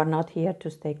 You are not here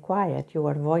to stay quiet.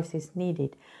 Your voice is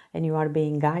needed, and you are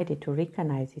being guided to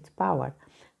recognize its power.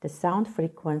 The sound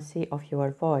frequency of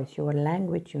your voice, your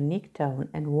language, unique tone,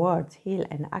 and words heal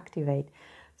and activate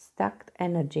stuck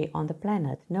energy on the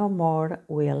planet. No more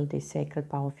will the sacred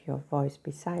power of your voice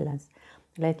be silenced.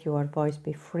 Let your voice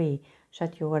be free.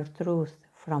 Shut your truth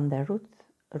from the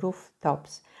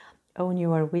rooftops. Own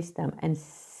your wisdom and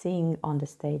sing on the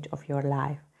stage of your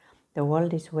life. The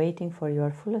world is waiting for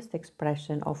your fullest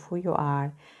expression of who you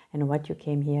are and what you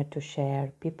came here to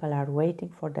share. People are waiting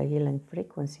for the healing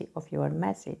frequency of your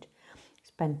message.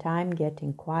 Spend time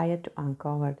getting quiet to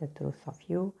uncover the truth of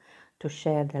you, to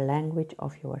share the language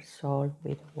of your soul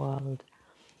with the world.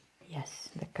 Yes,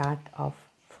 the card of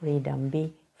freedom.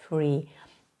 Be free.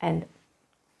 And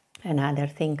another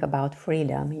thing about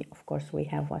freedom, of course, we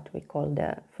have what we call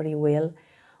the free will,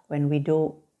 when we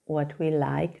do what we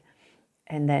like.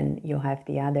 And then you have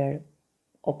the other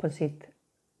opposite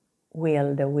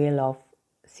will, the will of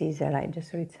Caesar. I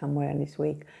just read somewhere this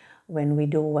week, when we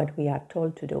do what we are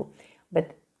told to do.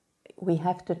 But we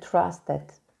have to trust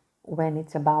that when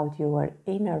it's about your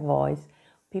inner voice,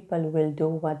 people will do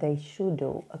what they should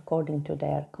do according to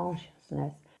their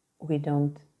consciousness. We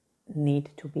don't need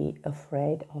to be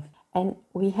afraid of. And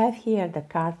we have here the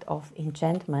card of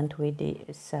enchantment with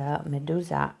this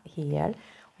Medusa here,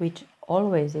 which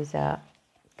always is a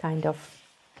kind of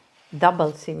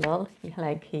double symbol,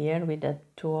 like here with the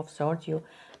Two of Swords. You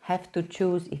have to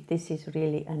choose if this is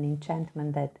really an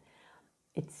enchantment that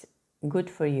it's good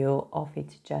for you, or if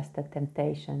it's just a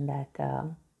temptation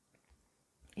that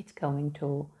it's going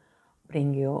to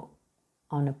bring you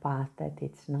on a path that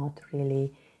it's not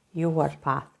really your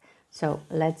path. So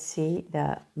let's see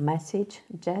the message.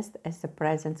 Just as the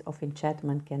presence of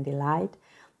enchantment can delight,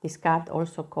 this card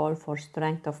also calls for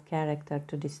strength of character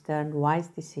to discern wise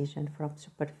decisions from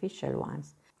superficial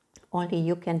ones. Only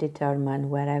you can determine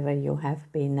wherever you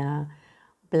have been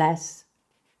blessed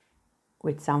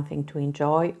with something to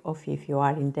enjoy, or if you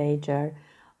are in danger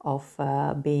of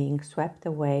being swept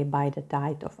away by the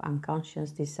tide of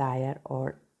unconscious desire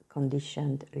or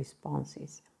conditioned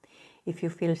responses. If you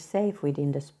feel safe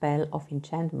within the spell of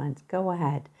enchantment, go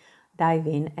ahead, dive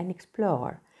in and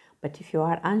explore. But if you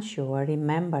are unsure,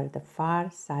 remember the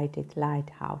far-sighted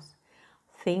lighthouse.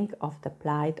 Think of the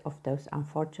plight of those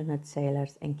unfortunate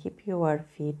sailors and keep your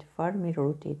feet firmly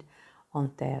rooted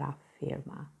on terra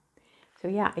firma. So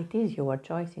yeah, it is your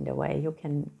choice in a way. You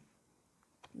can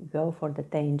go for the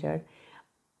danger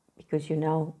because you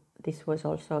know this was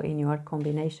also in your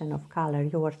combination of color.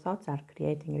 Your thoughts are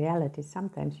creating reality.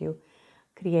 Sometimes you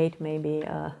create maybe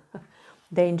a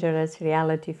dangerous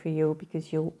reality for you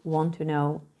because you want to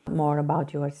know more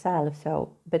about yourself.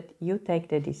 So, but you take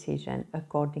the decision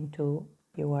according to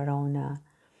your own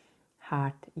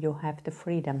heart. You have the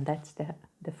freedom. That's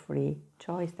the free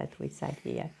choice that we said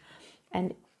here.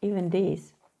 And even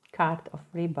this card of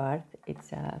rebirth,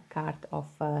 it's a card of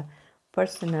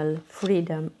personal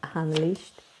freedom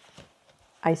unleashed.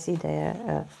 I see there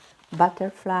a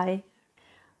butterfly.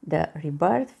 The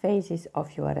rebirth phases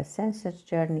of your ascension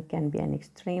journey can be an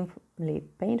extremely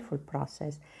painful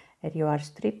process as you are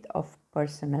stripped of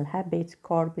personal habits,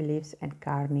 core beliefs, and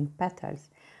karmic patterns.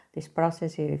 This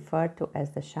process is referred to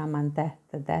as the shaman death,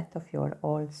 the death of your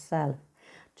old self.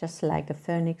 Just like the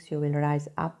phoenix, you will rise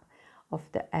up of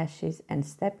the ashes and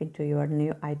step into your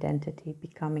new identity,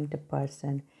 becoming the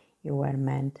person you were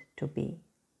meant to be.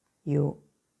 You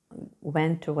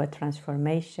went through a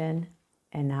transformation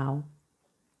and now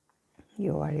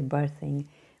you are rebirthing.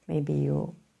 Maybe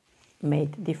you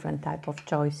made different type of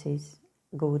choices,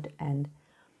 good and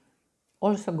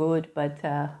also good but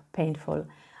painful,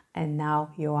 and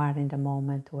now you are in the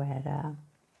moment where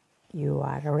you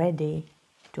are ready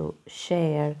to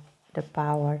share the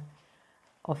power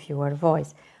of your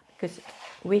voice, because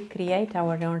we create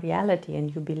our own reality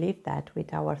and you believe that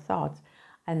with our thoughts,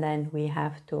 and then we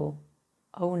have to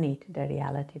own it, the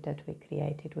reality that we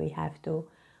created. We have to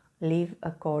live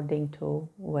according to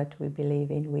what we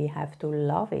believe in. We have to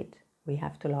love it. We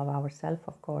have to love ourselves,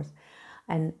 of course.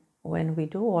 And when we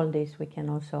do all this, we can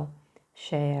also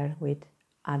share with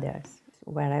others.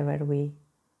 Wherever we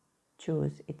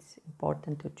choose, it's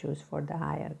important to choose for the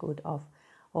higher good of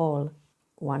all,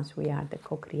 once we are the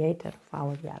co-creator of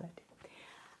our reality.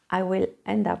 I will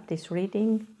end up this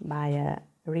reading by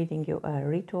reading you a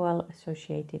ritual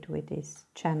associated with this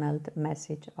channeled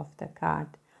message of the card.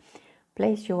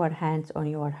 Place your hands on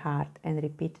your heart and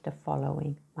repeat the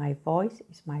following. My voice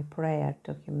is my prayer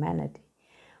to humanity.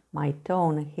 My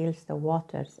tone heals the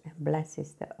waters and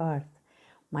blesses the earth.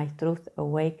 My truth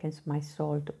awakens my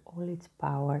soul to all its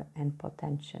power and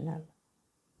potential.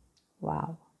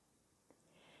 Wow.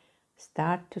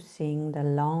 Start to sing the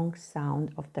long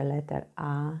sound of the letter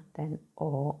A, then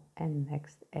O, and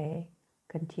next A.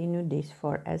 Continue this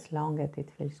for as long as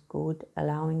it feels good,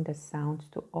 allowing the sounds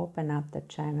to open up the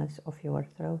channels of your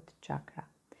throat chakra.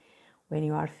 When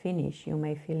you are finished, you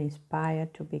may feel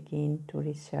inspired to begin to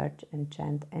research and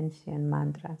chant ancient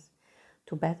mantras,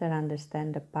 to better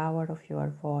understand the power of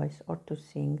your voice, or to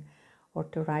sing, or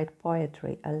to write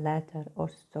poetry, a letter, or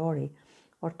story,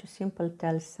 or to simply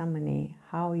tell somebody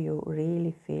how you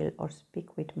really feel, or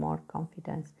speak with more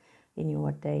confidence in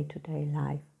your day-to-day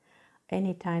life.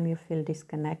 Anytime you feel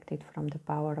disconnected from the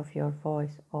power of your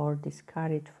voice or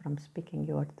discouraged from speaking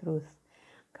your truth,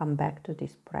 come back to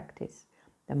this practice.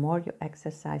 The more you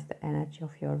exercise the energy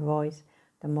of your voice,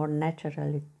 the more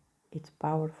natural its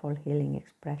powerful healing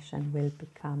expression will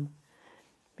become.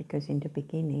 Because in the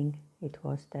beginning, it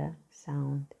was the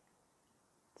sound.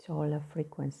 It's all a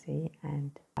frequency,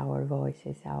 and our voice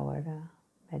is our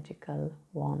magical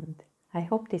wand. I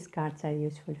hope these cards are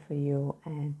useful for you,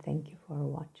 and thank you for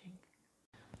watching.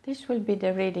 This will be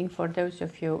the reading for those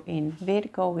of you in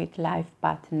Virgo with life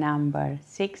path number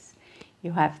 6.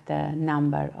 You have the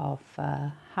number of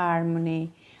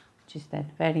harmony, which is that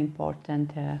very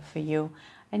important for you.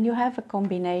 And you have a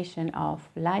combination of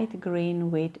light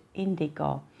green with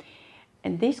indigo.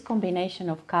 And this combination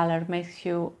of color makes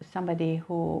you somebody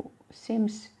who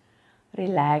seems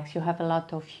relaxed. You have a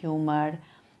lot of humor.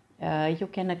 You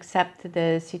can accept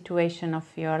the situation of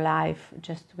your life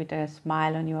just with a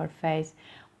smile on your face.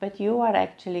 But you are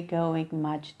actually going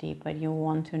much deeper. You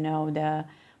want to know the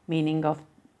meaning of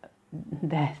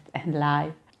death and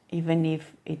life. Even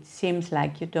if it seems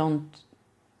like you don't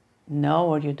know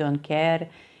or you don't care,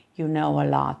 you know a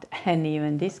lot. And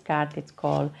even this card, it's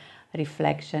called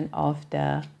Reflection of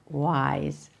the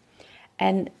Wise.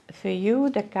 And for you,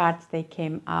 the cards they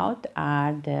came out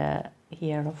are the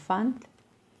Hierophant.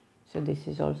 So this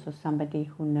is also somebody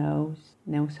who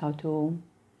knows how to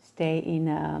stay in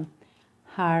a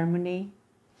harmony.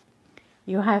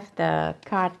 You have the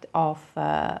card of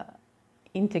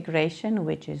integration,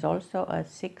 which is also a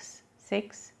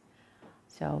 6-6,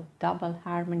 so double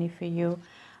harmony for you.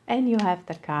 And you have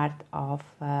the card of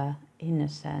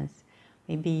innocence.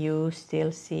 Maybe you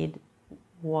still see the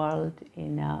world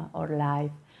in or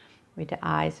life with the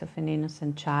eyes of an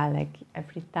innocent child, like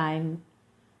every time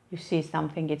you see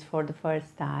something it's for the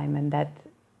first time, and that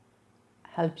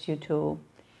helps you to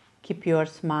keep your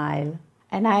smile.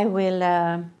 And I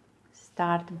will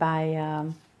start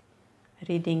by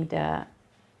reading the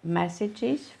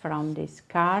messages from this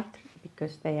card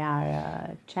because they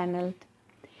are channeled.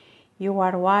 You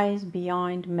are wise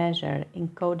beyond measure,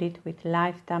 encoded with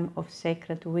lifetime of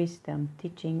sacred wisdom,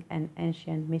 teaching and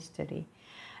ancient mystery.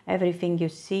 Everything you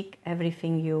seek,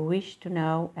 everything you wish to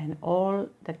know, and all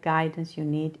the guidance you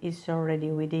need is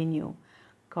already within you,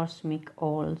 cosmic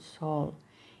all soul.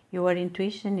 Your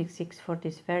intuition exists for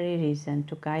this very reason,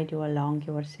 to guide you along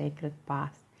your sacred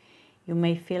path. You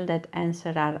may feel that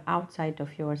answers are outside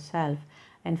of yourself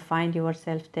and find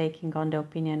yourself taking on the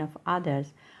opinion of others,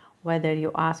 whether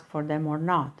you ask for them or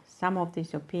not. Some of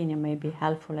these opinions may be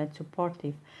helpful and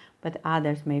supportive, but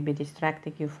others may be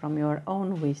distracting you from your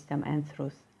own wisdom and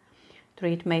truth. Though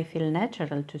it may feel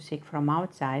natural to seek from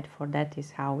outside, for that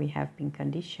is how we have been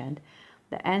conditioned,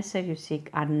 the answers you seek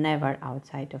are never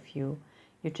outside of you.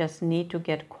 You just need to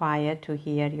get quiet to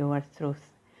hear your truth.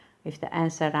 If the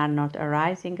answers are not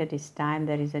arising at this time,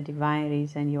 there is a divine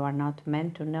reason you are not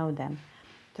meant to know them.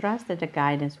 Trust that the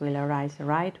guidance will arise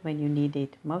right when you need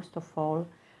it. Most of all,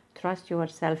 trust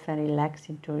yourself and relax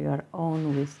into your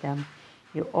own wisdom.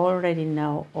 You already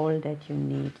know all that you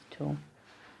need to.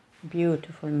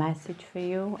 Beautiful message for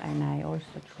you, and I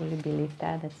also truly believe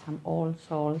that some old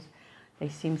souls, they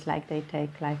seems like they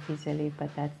take life easily,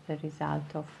 but that's the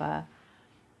result of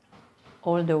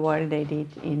all the work they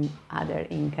did in other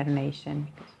incarnation,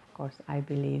 because of course I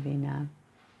believe in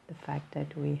the fact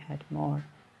that we had more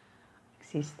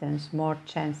existence, more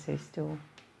chances to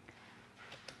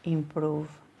improve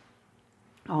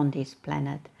on this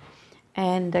planet.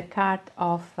 And the card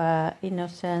of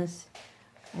innocence,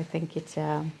 I think it's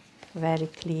very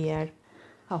clear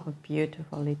how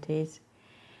beautiful it is.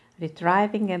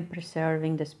 Retrieving and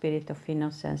preserving the spirit of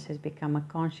innocence has become a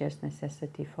conscious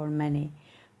necessity for many.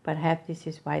 Perhaps this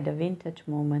is why the vintage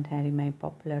movement has remained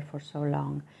popular for so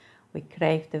long. We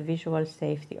crave the visual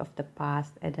safety of the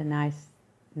past at the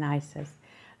nicest,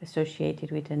 associated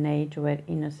with an age where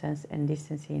innocence and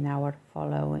decency in our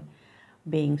following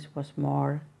beings was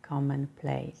more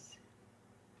commonplace.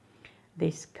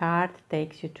 This card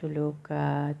takes you to look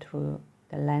through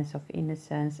the lens of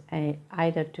innocence,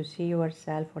 either to see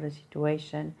yourself or a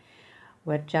situation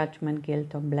where judgment,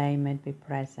 guilt, or blame may be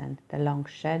present. The long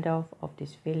shadow of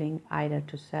this feeling, either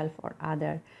to self or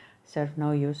other, serve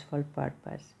no useful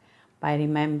purpose. By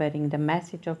remembering the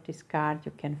message of this card,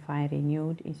 you can find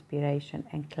renewed inspiration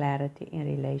and clarity in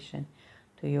relation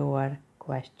to your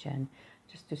question.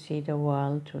 Just to see the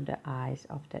world through the eyes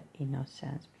of the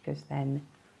innocence, because then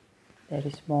there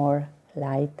is more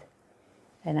light.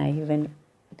 And I even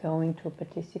going to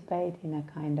participate in a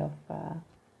kind of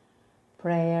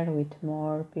prayer with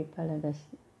more people at the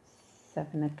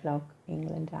 7 o'clock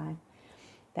England time.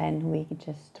 Then we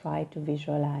just try to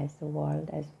visualize the world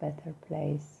as a better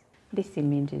place. This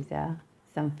image is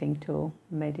something to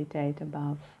meditate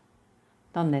about.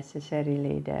 Not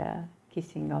necessarily the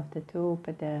kissing of the two,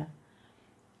 but the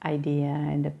idea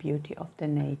and the beauty of the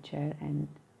nature. And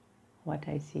what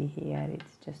I see here,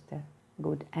 it's just a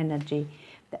good energy,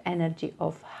 the energy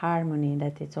of harmony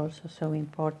that is also so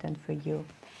important for you.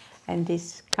 And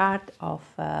this card of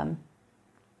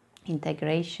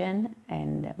integration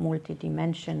and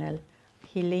multidimensional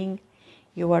healing,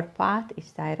 your path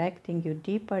is directing you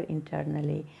deeper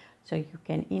internally so you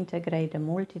can integrate the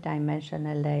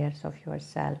multidimensional layers of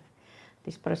yourself.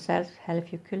 This process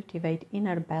helps you cultivate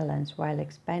inner balance while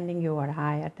expanding your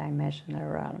higher dimensional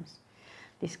realms.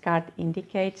 This card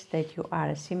indicates that you are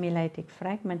assimilating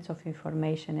fragments of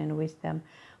information and wisdom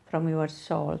from your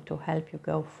soul to help you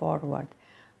go forward.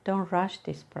 Don't rush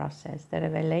this process. The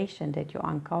revelation that you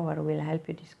uncover will help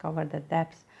you discover the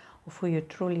depths of who you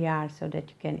truly are so that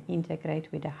you can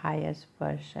integrate with the highest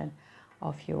version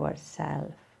of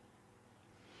yourself.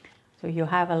 So you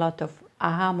have a lot of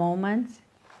aha moments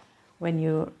when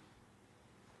you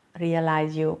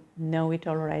realize you know it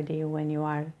already, when you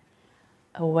are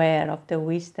aware of the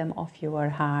wisdom of your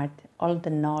heart, all the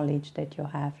knowledge that you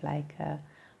have, like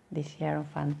this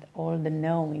Hierophant, all the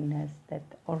knowingness that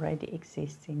already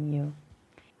exists in you.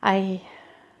 I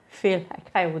feel like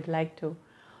I would like to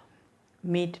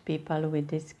meet people with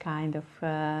this kind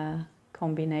of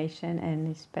combination,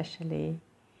 and especially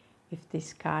if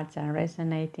these cards are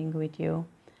resonating with you.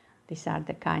 These are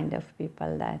the kind of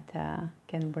people that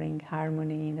can bring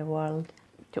harmony in the world.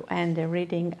 To end the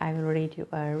reading, I will read you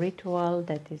a ritual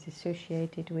that is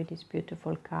associated with this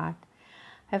beautiful card.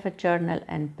 Have a journal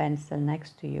and pencil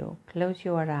next to you. Close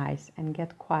your eyes and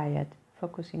get quiet,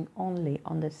 focusing only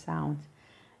on the sounds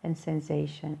and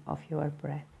sensation of your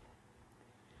breath.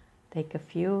 Take a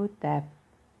few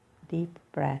deep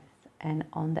breaths, and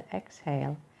on the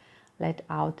exhale, let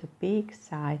out a big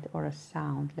sigh or a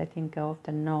sound, letting go of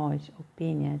the noise,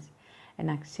 opinions, and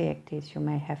anxieties you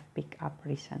may have picked up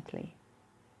recently.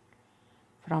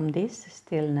 From this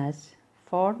stillness,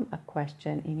 form a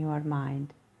question in your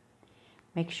mind.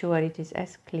 Make sure it is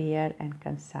as clear and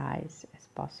concise as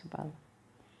possible.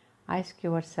 Ask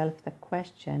yourself the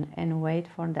question and wait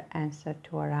for the answer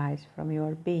to arise from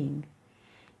your being.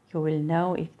 You will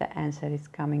know if the answer is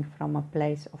coming from a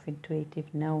place of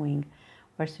intuitive knowing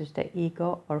versus the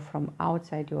ego, or from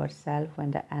outside yourself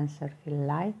when the answer feels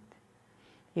light,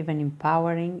 even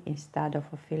empowering, instead of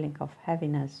a feeling of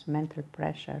heaviness, mental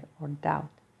pressure, or doubt.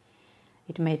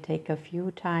 It may take a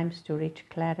few times to reach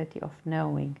clarity of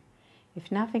knowing.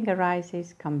 If nothing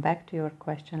arises, come back to your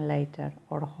question later,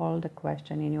 or hold the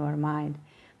question in your mind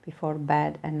before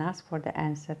bed and ask for the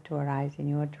answer to arise in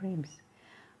your dreams.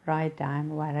 Write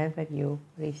down wherever you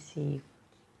receive.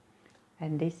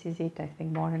 And this is it. I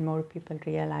think more and more people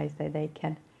realize that they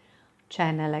can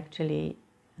channel, actually,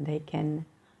 they can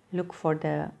look for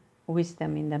the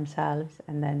wisdom in themselves,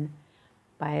 and then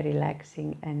by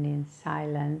relaxing and in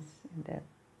silence, in the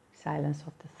silence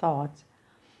of the thoughts,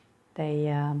 they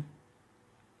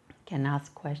can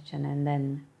ask questions, and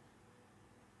then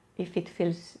if it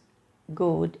feels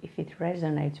good, if it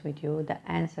resonates with you, the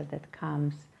answer that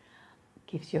comes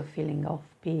gives you a feeling of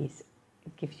peace.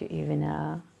 It gives you even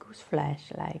a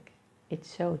gooseflash, like it's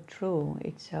so true,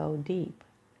 it's so deep.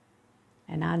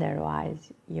 And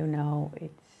otherwise, you know,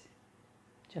 it's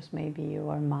just maybe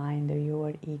your mind or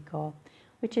your ego,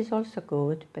 which is also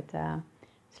good, but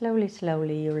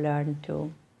slowly you learn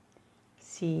to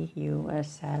see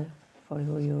yourself for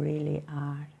who you really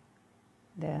are,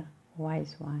 the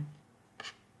wise one.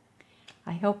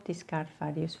 I hope these cards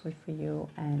are useful for you,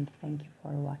 and thank you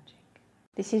for watching.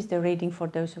 This is the reading for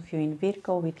those of you in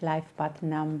Virgo with life path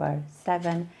number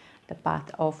 7, the path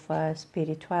of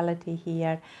spirituality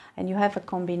here. And you have a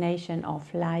combination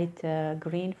of light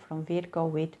green from Virgo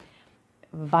with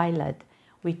violet,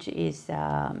 which is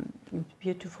a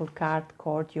beautiful card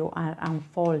called you are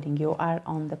unfolding, you are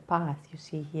on the path. You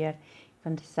see here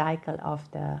from the cycle of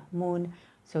the moon,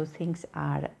 so things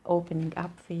are opening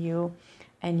up for you.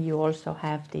 And you also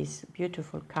have this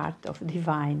beautiful card of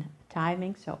divine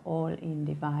timing, so all in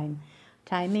divine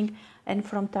timing. And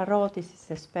from tarot, this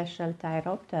is a special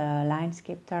tarot, the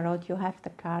landscape tarot, you have the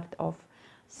card of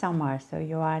summer. So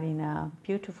you are in a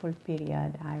beautiful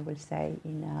period, I will say,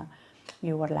 in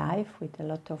your life with a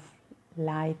lot of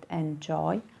light and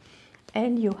joy.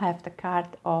 And you have the card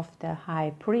of the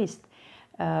High Priest,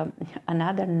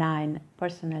 another 9,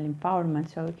 personal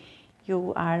empowerment. So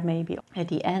you are maybe at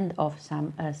the end of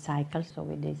some cycle, so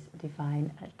with this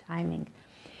divine timing.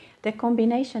 The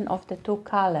combination of the two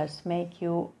colors make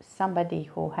you somebody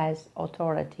who has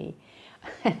authority.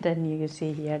 And then you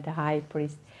see here the High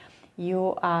Priest.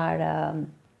 You are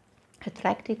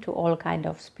attracted to all kind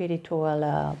of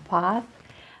spiritual path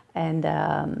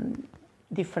and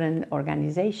different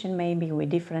organization, maybe with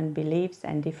different beliefs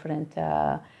and different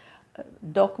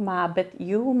dogma, but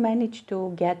you manage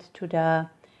to get to the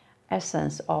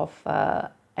essence of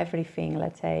everything,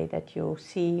 let's say, that you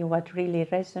see what really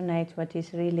resonates, what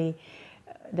is really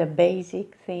the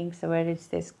basic things, where is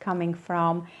this coming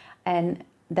from, and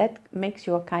that makes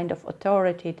you a kind of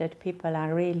authority that people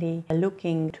are really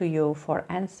looking to you for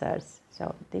answers.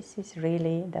 So this is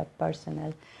really the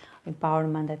personal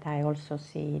empowerment that I also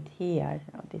see it here.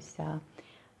 These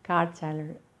cards are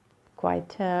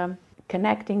quite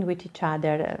connecting with each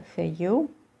other for you.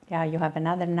 Yeah, you have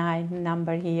another 9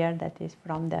 number here that is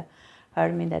from the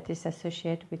Hermit, that is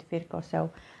associated with Virgo.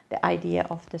 So the idea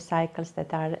of the cycles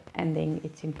that are ending,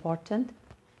 it's important.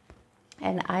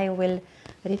 And I will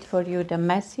read for you the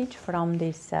message from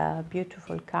this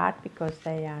beautiful card, because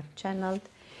they are channeled.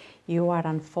 You are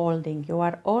unfolding. You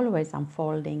are always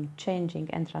unfolding, changing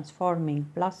and transforming,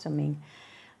 blossoming,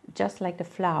 just like the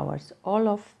flowers. All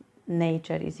of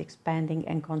nature is expanding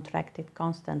and contracted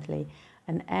constantly,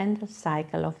 an endless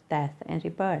cycle of death and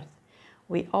rebirth.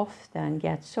 We often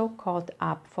get so caught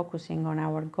up focusing on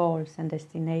our goals and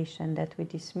destination that we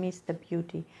dismiss the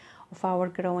beauty of our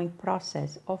growing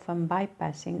process, often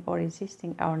bypassing or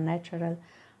resisting our natural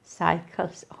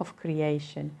cycles of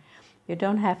creation. You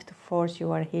don't have to force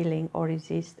your healing or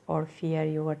resist or fear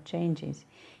your changes.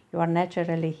 You are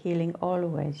naturally healing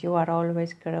always. You are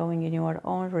always growing in your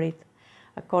own rhythm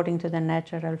according to the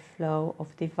natural flow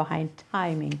of divine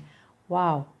timing.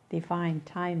 Wow, divine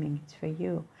timing, it's for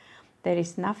you. There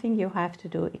is nothing you have to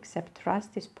do except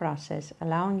trust this process,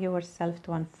 allowing yourself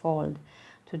to unfold,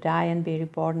 to die and be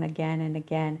reborn again and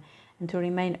again, and to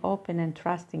remain open and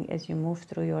trusting as you move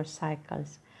through your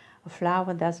cycles. A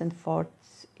flower doesn't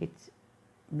force its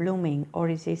blooming or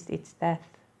resist its death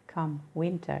come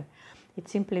winter. It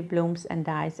simply blooms and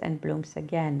dies and blooms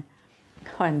again.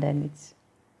 And then it's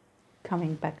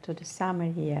coming back to the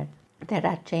summer here. There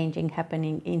are changes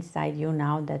happening inside you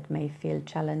now that may feel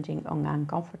challenging or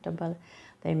uncomfortable.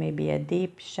 There may be a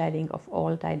deep shedding of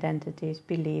old identities,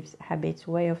 beliefs, habits,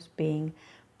 way of being,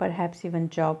 perhaps even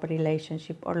job,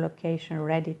 relationship, or location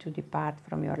ready to depart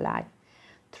from your life.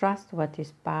 Trust what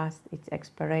is past its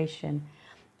expiration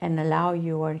and allow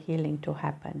your healing to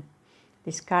happen.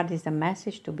 This card is a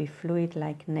message to be fluid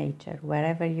like nature.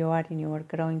 Wherever you are in your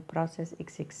growing process,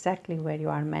 it's exactly where you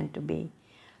are meant to be.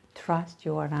 Trust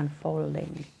you are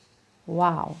unfolding.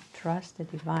 Wow, trust the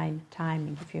divine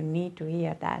timing. If you need to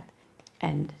hear that.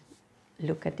 And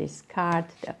look at this card.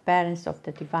 The appearance of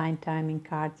the divine timing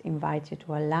cards invites you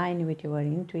to align with your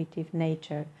intuitive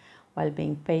nature while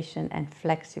being patient and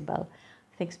flexible.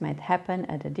 Things might happen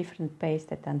at a different pace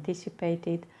than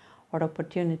anticipated, or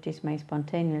opportunities may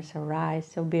spontaneously arise,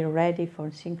 so be ready for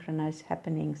synchronized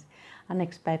happenings,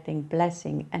 unexpected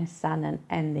blessing, and sudden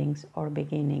endings or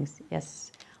beginnings.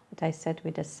 Yes, what I said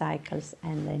with the cycles,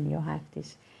 and then you have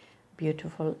this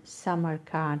beautiful summer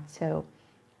card. So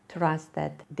trust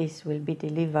that this will be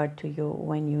delivered to you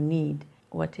when you need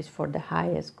what is for the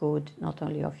highest good, not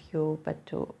only of you, but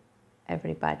to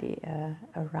everybody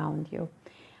around you.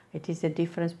 It is the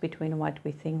difference between what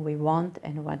we think we want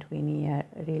and what we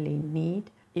really need.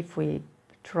 If we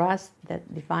trust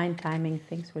that divine timing,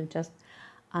 things will just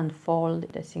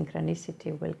unfold. The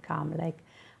synchronicity will come, like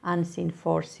unseen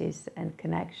forces and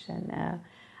connection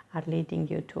are leading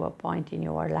you to a point in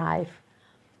your life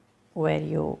where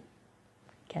you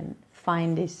can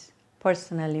find this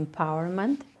personal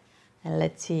empowerment. And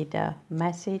let's see the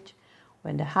message.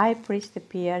 When the high priest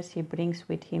appears, he brings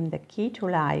with him the key to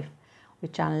life,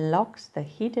 which unlocks the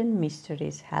hidden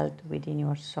mysteries held within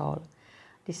your soul.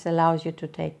 This allows you to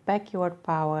take back your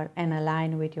power and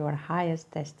align with your highest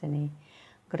destiny,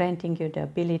 granting you the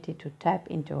ability to tap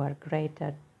into a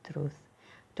greater truth.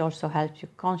 It also helps your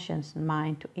conscious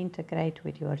mind to integrate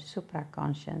with your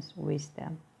supraconscious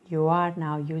wisdom. You are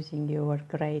now using your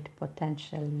great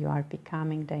potential. You are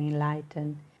becoming the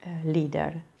enlightened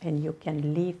leader, and you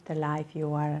can live the life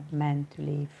you are meant to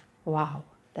live. Wow,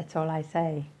 that's all I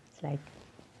say. It's like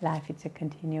life, it's a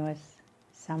continuous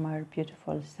summer,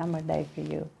 beautiful summer day for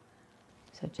you.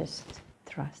 So just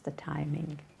trust the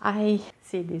timing. I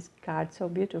see this card so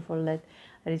beautiful that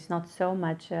there is not so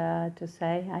much to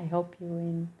say. I hope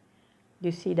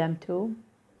you see them too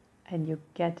and you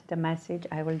get the message.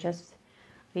 I will just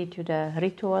read you the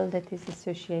ritual that is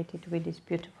associated with this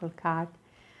beautiful card.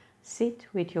 Sit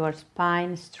with your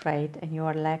spine straight and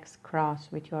your legs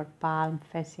crossed with your palm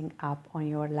facing up on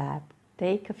your lap.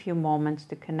 Take a few moments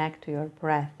to connect to your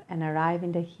breath and arrive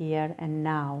in the here and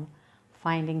now,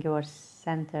 finding your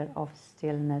center of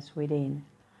stillness within.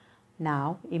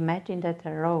 Now, imagine that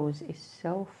a rose is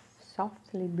so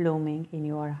softly blooming in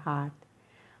your heart.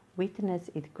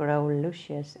 Witness it grow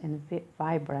luscious and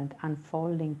vibrant,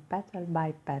 unfolding petal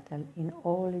by petal in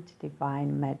all its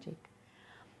divine magic.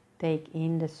 Take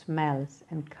in the smells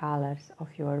and colors of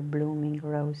your blooming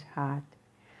rose heart.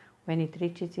 When it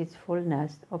reaches its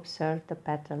fullness, observe the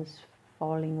petals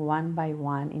falling one by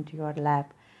one into your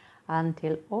lap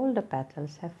until all the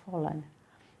petals have fallen.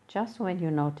 Just when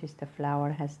you notice the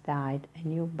flower has died, a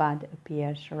new bud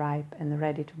appears ripe and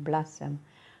ready to blossom,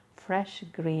 fresh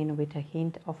green with a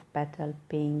hint of petal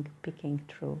pink peeking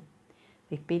through.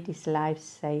 Repeat this life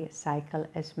cycle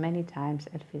as many times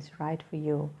as is right for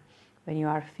you. When you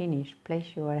are finished,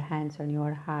 place your hands on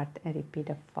your heart and repeat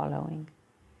the following.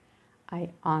 I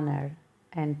honor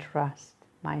and trust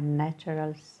my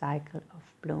natural cycle of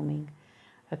blooming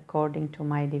according to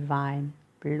my divine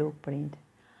blueprint.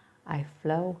 I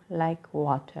flow like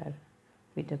water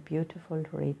with the beautiful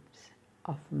rhythms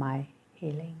of my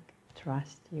healing.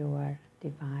 Trust your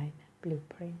divine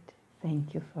blueprint.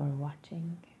 Thank you for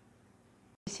watching.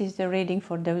 This is the reading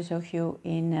for those of you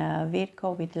in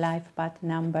Virgo with life path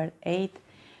number 8,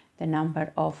 the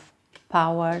number of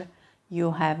power.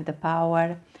 You have the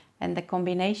power, and the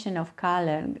combination of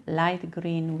color, light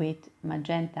green with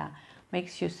magenta,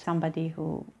 makes you somebody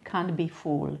who can't be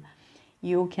fooled.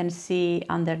 You can see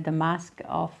under the mask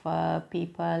of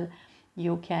people.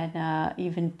 You can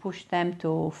even push them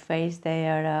to face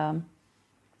their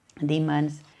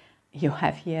demons. You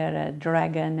have here a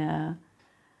dragon,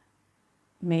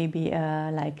 maybe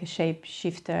like a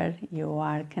shapeshifter you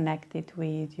are connected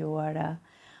with, your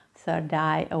third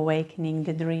eye, awakening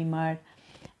the dreamer.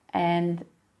 And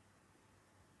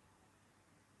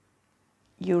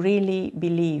you really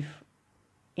believe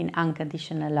in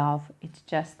unconditional love. It's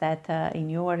just that in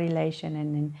your relation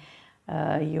and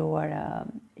in your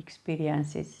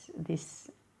experiences, this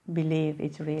belief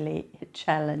is really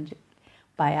challenged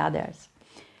by others.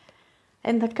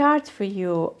 And the cards for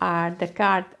you are the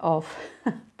card of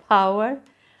power.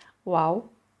 Wow,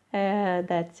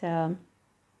 that's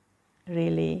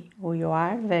really who you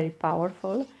are, very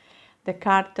powerful. The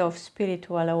card of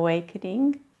spiritual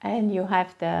awakening. And you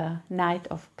have the Knight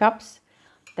of Cups.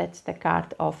 That's the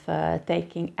card of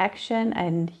taking action,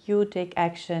 and you take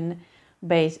action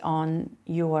based on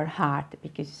your heart,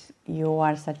 because you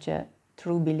are such a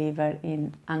true believer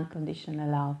in unconditional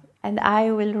love. And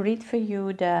I will read for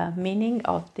you the meaning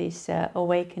of this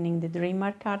Awakening the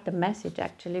Dreamer card, the message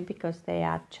actually, because they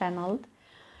are channeled.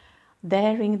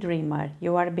 Daring dreamer,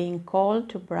 you are being called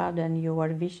to broaden your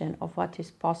vision of what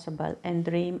is possible and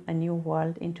dream a new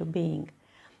world into being.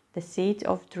 The seeds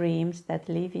of dreams that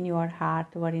live in your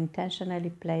heart were intentionally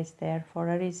placed there for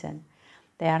a reason.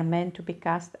 They are meant to be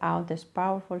cast out as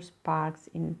powerful sparks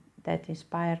that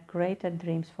inspire greater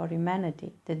dreams for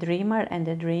humanity. The dreamer and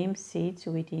the dream seeds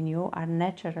within you are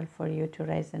natural for you to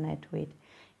resonate with.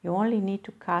 You only need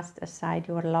to cast aside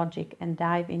your logic and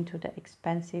dive into the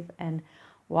expansive and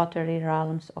watery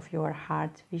realms of your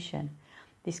heart's vision.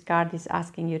 This card is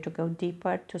asking you to go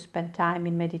deeper, to spend time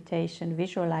in meditation,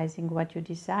 visualizing what you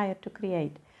desire to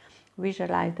create.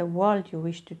 Visualize the world you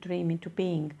wish to dream into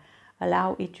being.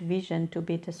 Allow each vision to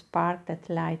be the spark that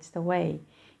lights the way.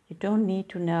 You don't need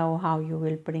to know how you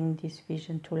will bring this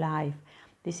vision to life.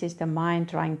 This is the mind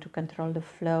trying to control the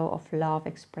flow of love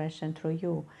expression through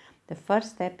you. The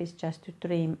first step is just to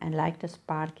dream and light the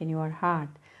spark in your heart.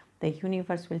 The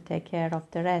universe will take care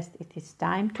of the rest. It is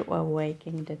time to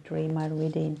awaken the dreamer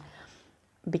within,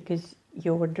 because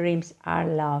your dreams are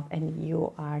love and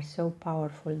you are so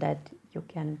powerful that you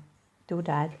can do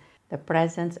that. The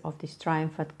presence of this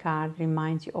triumphant card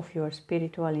reminds you of your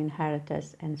spiritual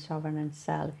inheritance and sovereign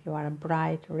self. You are a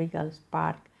bright, regal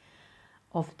spark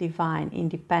of divine,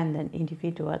 independent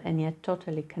individual, and yet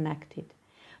totally connected.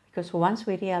 Because once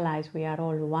we realize we are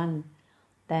all one,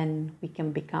 then we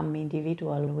can become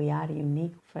individual. We are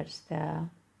unique. First,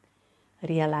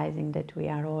 realizing that we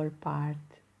are all part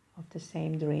of the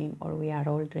same dream, or we are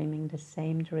all dreaming the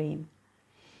same dream.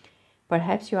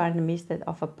 Perhaps you are in the midst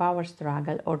of a power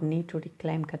struggle or need to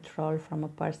reclaim control from a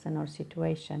person or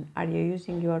situation. Are you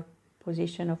using your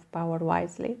position of power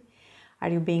wisely? Are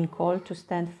you being called to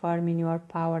stand firm in your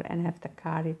power and have the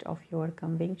courage of your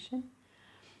conviction?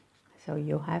 So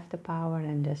you have the power,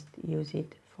 and just use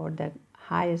it for the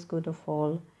highest good of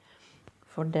all,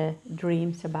 for the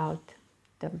dreams about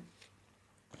the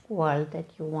world that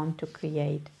you want to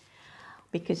create.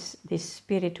 Because this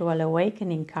spiritual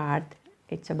awakening card,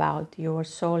 it's about your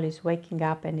soul is waking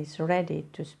up and is ready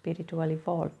to spiritually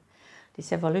evolve.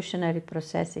 This evolutionary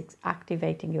process is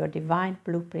activating your divine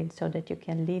blueprint so that you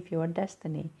can live your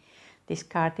destiny. This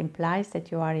card implies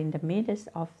that you are in the midst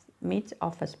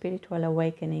of a spiritual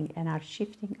awakening and are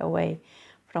shifting away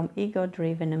from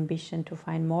ego-driven ambition to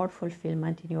find more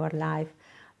fulfillment in your life,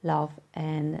 love,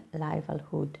 and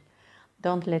livelihood.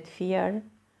 Don't let fear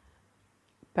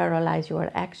paralyze your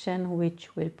action,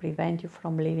 which will prevent you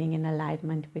from living in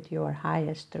alignment with your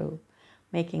highest truth.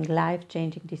 Making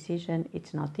life-changing decisions,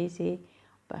 it's not easy,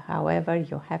 but however,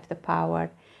 you have the power.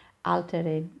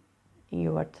 Altering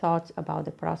your thoughts about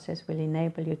the process will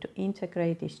enable you to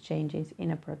integrate these changes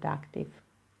in a productive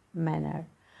manner.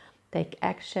 Take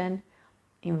action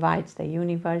invites the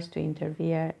universe to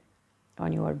interfere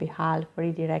on your behalf,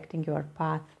 redirecting your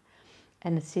path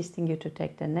and assisting you to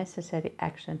take the necessary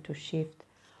action to shift,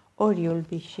 or you'll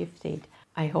be shifted.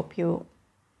 I hope you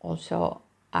also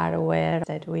are aware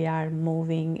that we are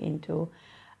moving into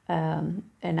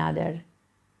another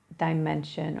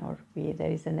dimension, or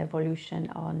there is an evolution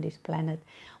on this planet,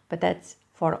 but that's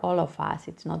for all of us.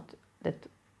 It's not that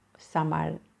some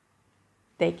are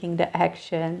taking the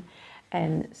action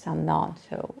and some not.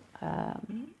 So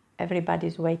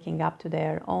everybody's waking up to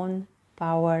their own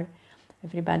power.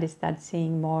 Everybody starts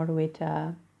seeing more with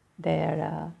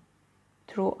their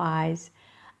true eyes.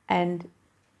 And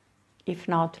if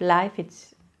not, life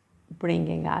it's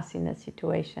bringing us in a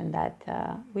situation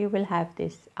that we will have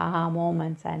these aha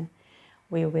moments, and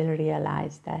we will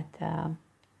realize that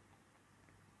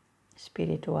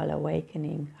spiritual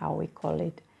awakening, how we call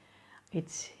it,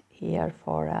 it's here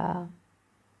for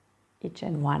each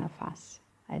and one of us.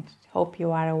 I hope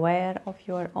you are aware of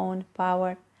your own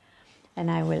power. And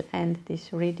I will end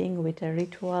this reading with a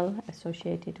ritual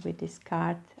associated with this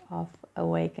card of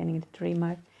awakening the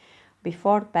dreamer.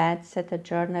 Before bed, set a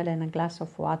journal and a glass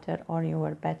of water on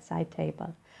your bedside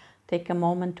table. Take a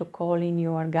moment to call in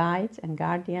your guides and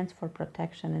guardians for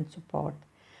protection and support.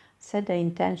 Set the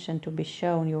intention to be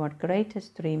shown your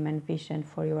greatest dream and vision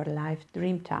for your life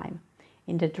dream time.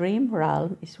 In the dream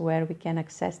realm is where we can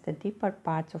access the deeper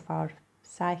parts of our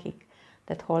psychic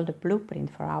that hold a blueprint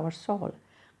for our soul.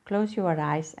 Close your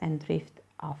eyes and drift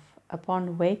off.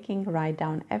 Upon waking, write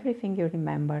down everything you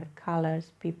remember,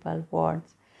 colors, people,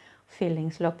 words,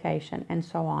 feelings, location, and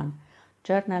so on.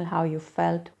 Journal how you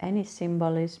felt, any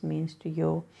symbolism means to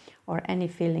you, or any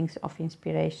feelings of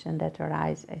inspiration that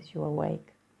arise as you awake.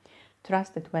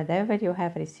 Trust that whatever you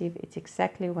have received is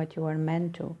exactly what you are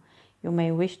meant to. You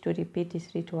may wish to repeat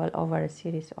this ritual over a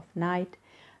series of nights.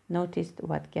 Notice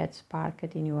what gets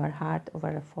sparked in your heart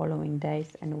over the following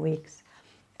days and weeks.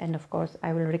 And of course,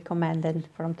 I will recommend that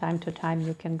from time to time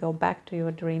you can go back to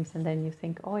your dreams and then you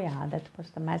think, oh yeah, that was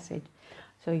the message.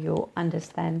 So you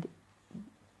understand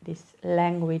this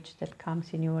language that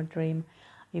comes in your dream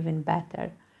even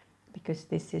better, because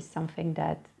this is something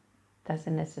that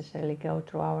doesn't necessarily go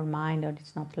through our mind, or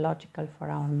it's not logical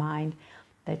for our mind.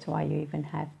 That's why you even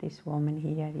have this woman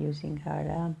here using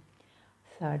her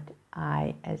third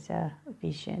eye as a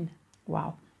vision.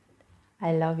 Wow.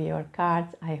 I love your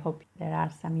cards. I hope there are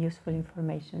some useful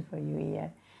information for you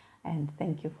here. And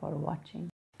thank you for watching.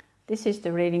 This is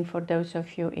the reading for those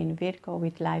of you in Virgo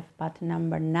with life path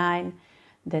number 9,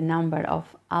 the number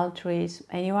of altruism.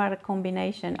 And you are a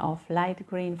combination of light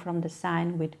green from the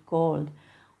sign with gold,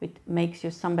 which makes you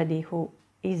somebody who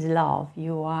is love.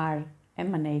 You are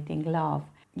emanating love.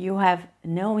 You have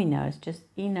knowingness, just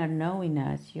inner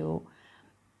knowingness. You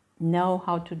know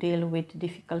how to deal with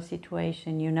difficult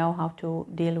situations, you know how to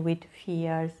deal with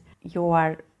fears, you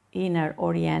are inner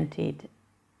oriented,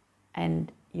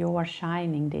 and you are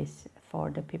shining this for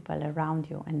the people around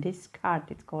you. And this card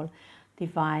is called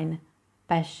Divine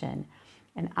Passion.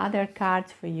 And other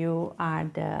cards for you are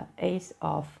the Ace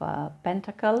of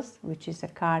Pentacles, which is a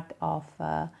card of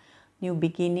new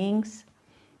beginnings.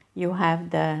 You have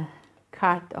the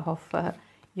card of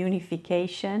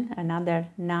unification, another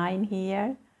 9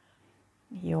 here.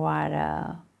 You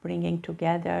are bringing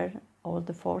together all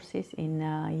the forces in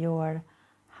your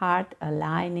heart,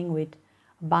 aligning with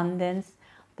abundance.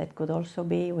 That could also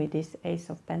be with this Ace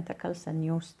of Pentacles, a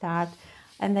new start.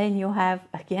 And then you have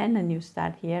again a new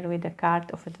start here with the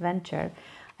card of adventure.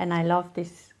 And I love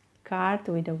this card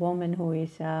with a woman who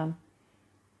is on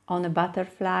a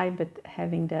butterfly, but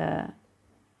having the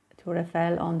Tour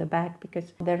Eiffel on the back,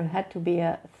 because there had to be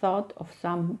a thought of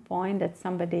some point that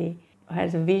somebody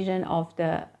has a vision of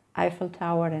the Eiffel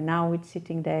Tower, and now it's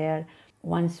sitting there.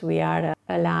 Once we are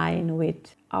aligned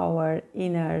with our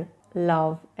inner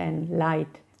love and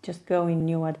light, just go in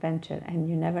new adventure, and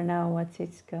you never know what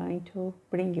it's going to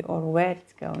bring you or where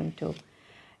it's going to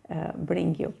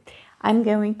bring you. I'm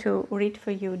going to read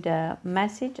for you the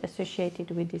message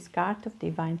associated with this card of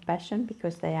Divine Passion,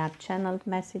 because they are channeled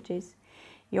messages.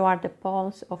 You are the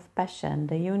pulse of passion,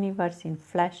 the universe in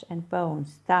flesh and bone,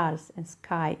 stars and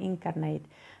sky incarnate,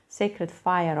 sacred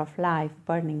fire of life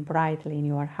burning brightly in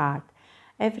your heart.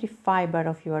 Every fiber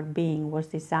of your being was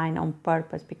designed on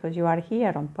purpose, because you are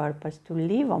here on purpose, to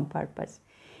live on purpose.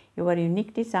 Your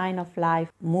unique design of life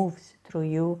moves through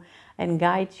you and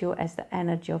guides you as the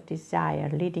energy of desire,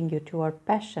 leading you toward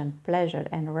passion, pleasure,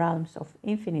 and realms of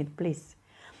infinite bliss.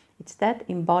 It's that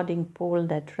embodying pull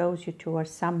that draws you towards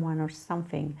someone or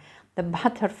something. The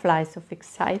butterflies of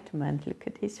excitement, look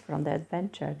at this from the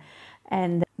adventure.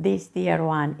 And this, dear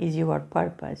one, is your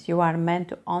purpose. You are meant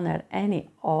to honor any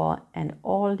awe and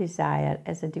all desire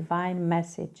as a divine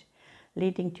message,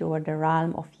 leading toward the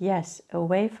realm of yes,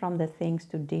 away from the things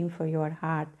too dim for your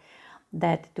heart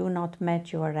that do not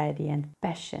match your radiant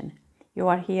passion. You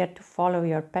are here to follow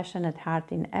your passionate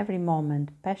heart in every moment.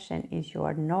 Passion is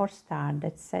your North Star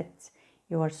that sets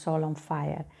your soul on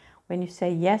fire. When you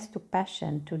say yes to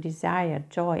passion, to desire,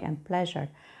 joy, and pleasure,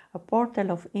 a portal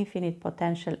of infinite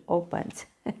potential opens.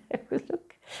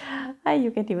 Look,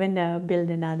 you can even build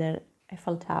another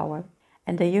Eiffel Tower.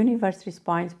 And the universe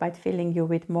responds by filling you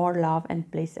with more love and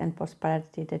bliss and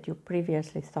prosperity that you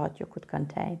previously thought you could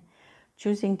contain.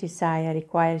 Choosing desire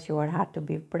requires your heart to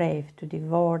be brave, to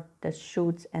devour the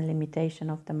shoots and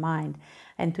limitation of the mind,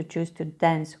 and to choose to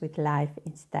dance with life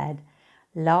instead.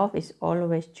 Love is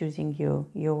always choosing you.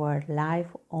 Your life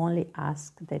only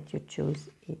asks that you choose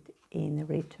it in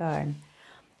return.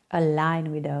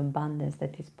 Align with the abundance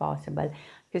that is possible.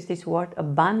 Because this word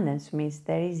abundance means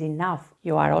there is enough.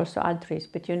 You are also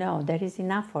altruist, but you know there is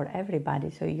enough for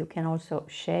everybody. So you can also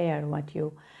share what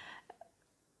you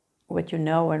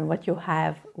know and what you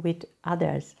have with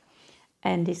others.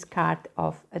 And this card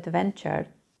of adventure,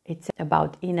 it's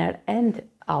about inner and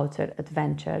outer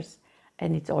adventures.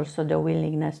 And it's also the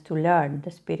willingness to learn. The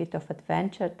spirit of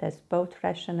adventure tests both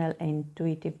rational and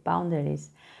intuitive boundaries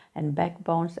and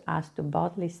backbones us to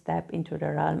boldly step into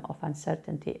the realm of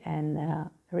uncertainty and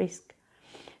risk.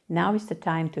 Now is the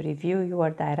time to review your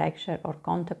direction or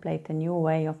contemplate a new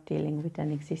way of dealing with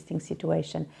an existing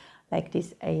situation, like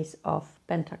this Ace of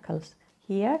Pentacles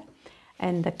here.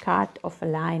 And the card of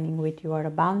aligning with your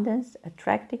abundance.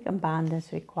 Attracting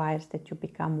abundance requires that you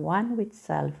become one with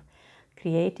self,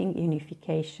 creating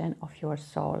unification of your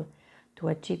soul. To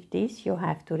achieve this, you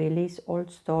have to release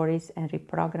old stories and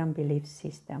reprogram belief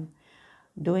system.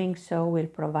 Doing so will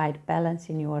provide balance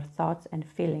in your thoughts and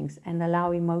feelings and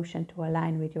allow emotion to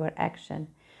align with your action.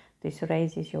 This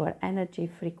raises your energy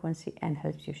frequency and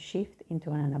helps you shift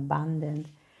into an abundant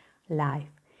life.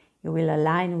 You will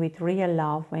align with real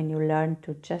love when you learn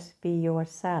to just be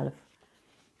yourself.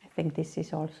 I think this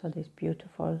is also this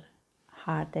beautiful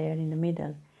heart there in the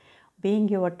middle. Being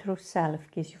your true self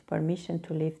gives you permission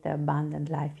to live the abundant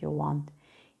life you want.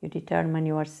 You determine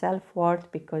your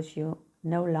self-worth because you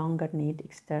no longer need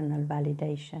external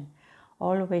validation.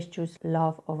 Always choose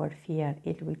love over fear.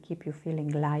 It will keep you feeling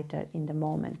lighter in the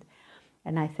moment.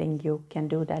 And I think you can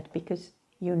do that because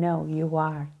you know you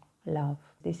are love.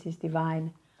 This is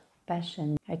divine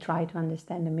passion. I try to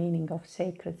understand the meaning of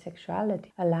sacred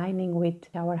sexuality, aligning with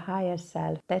our higher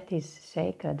self. That is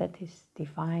sacred, that is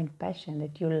divine passion,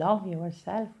 that you love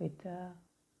yourself with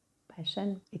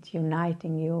passion. It's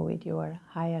uniting you with your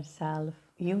higher self,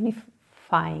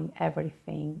 unifying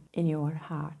everything in your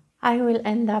heart. I will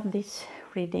end up this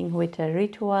reading with a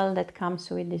ritual that comes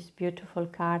with this beautiful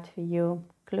card for you.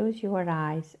 Close your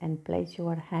eyes and place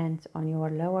your hands on your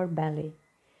lower belly.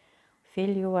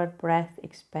 Feel your breath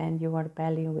expand your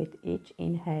belly with each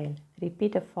inhale.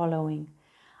 Repeat the following.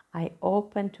 I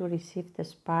open to receive the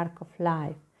spark of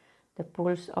life. The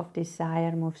pulse of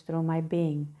desire moves through my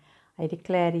being. I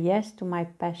declare yes to my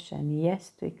passion,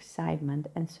 yes to excitement,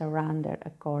 and surrender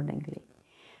accordingly.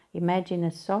 Imagine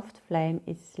a soft flame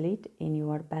is lit in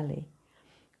your belly.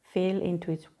 Feel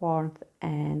into its warmth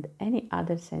and any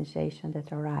other sensation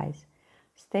that arises.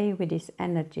 Stay with this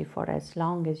energy for as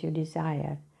long as you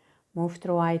desire. Move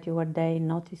throughout your day,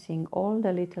 noticing all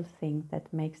the little things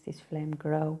that makes this flame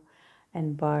grow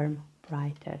and burn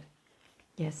brighter.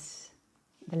 Yes,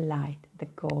 the light, the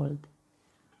gold,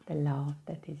 the love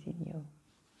that is in you.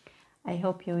 I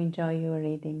hope you enjoy your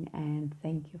reading and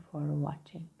thank you for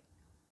watching.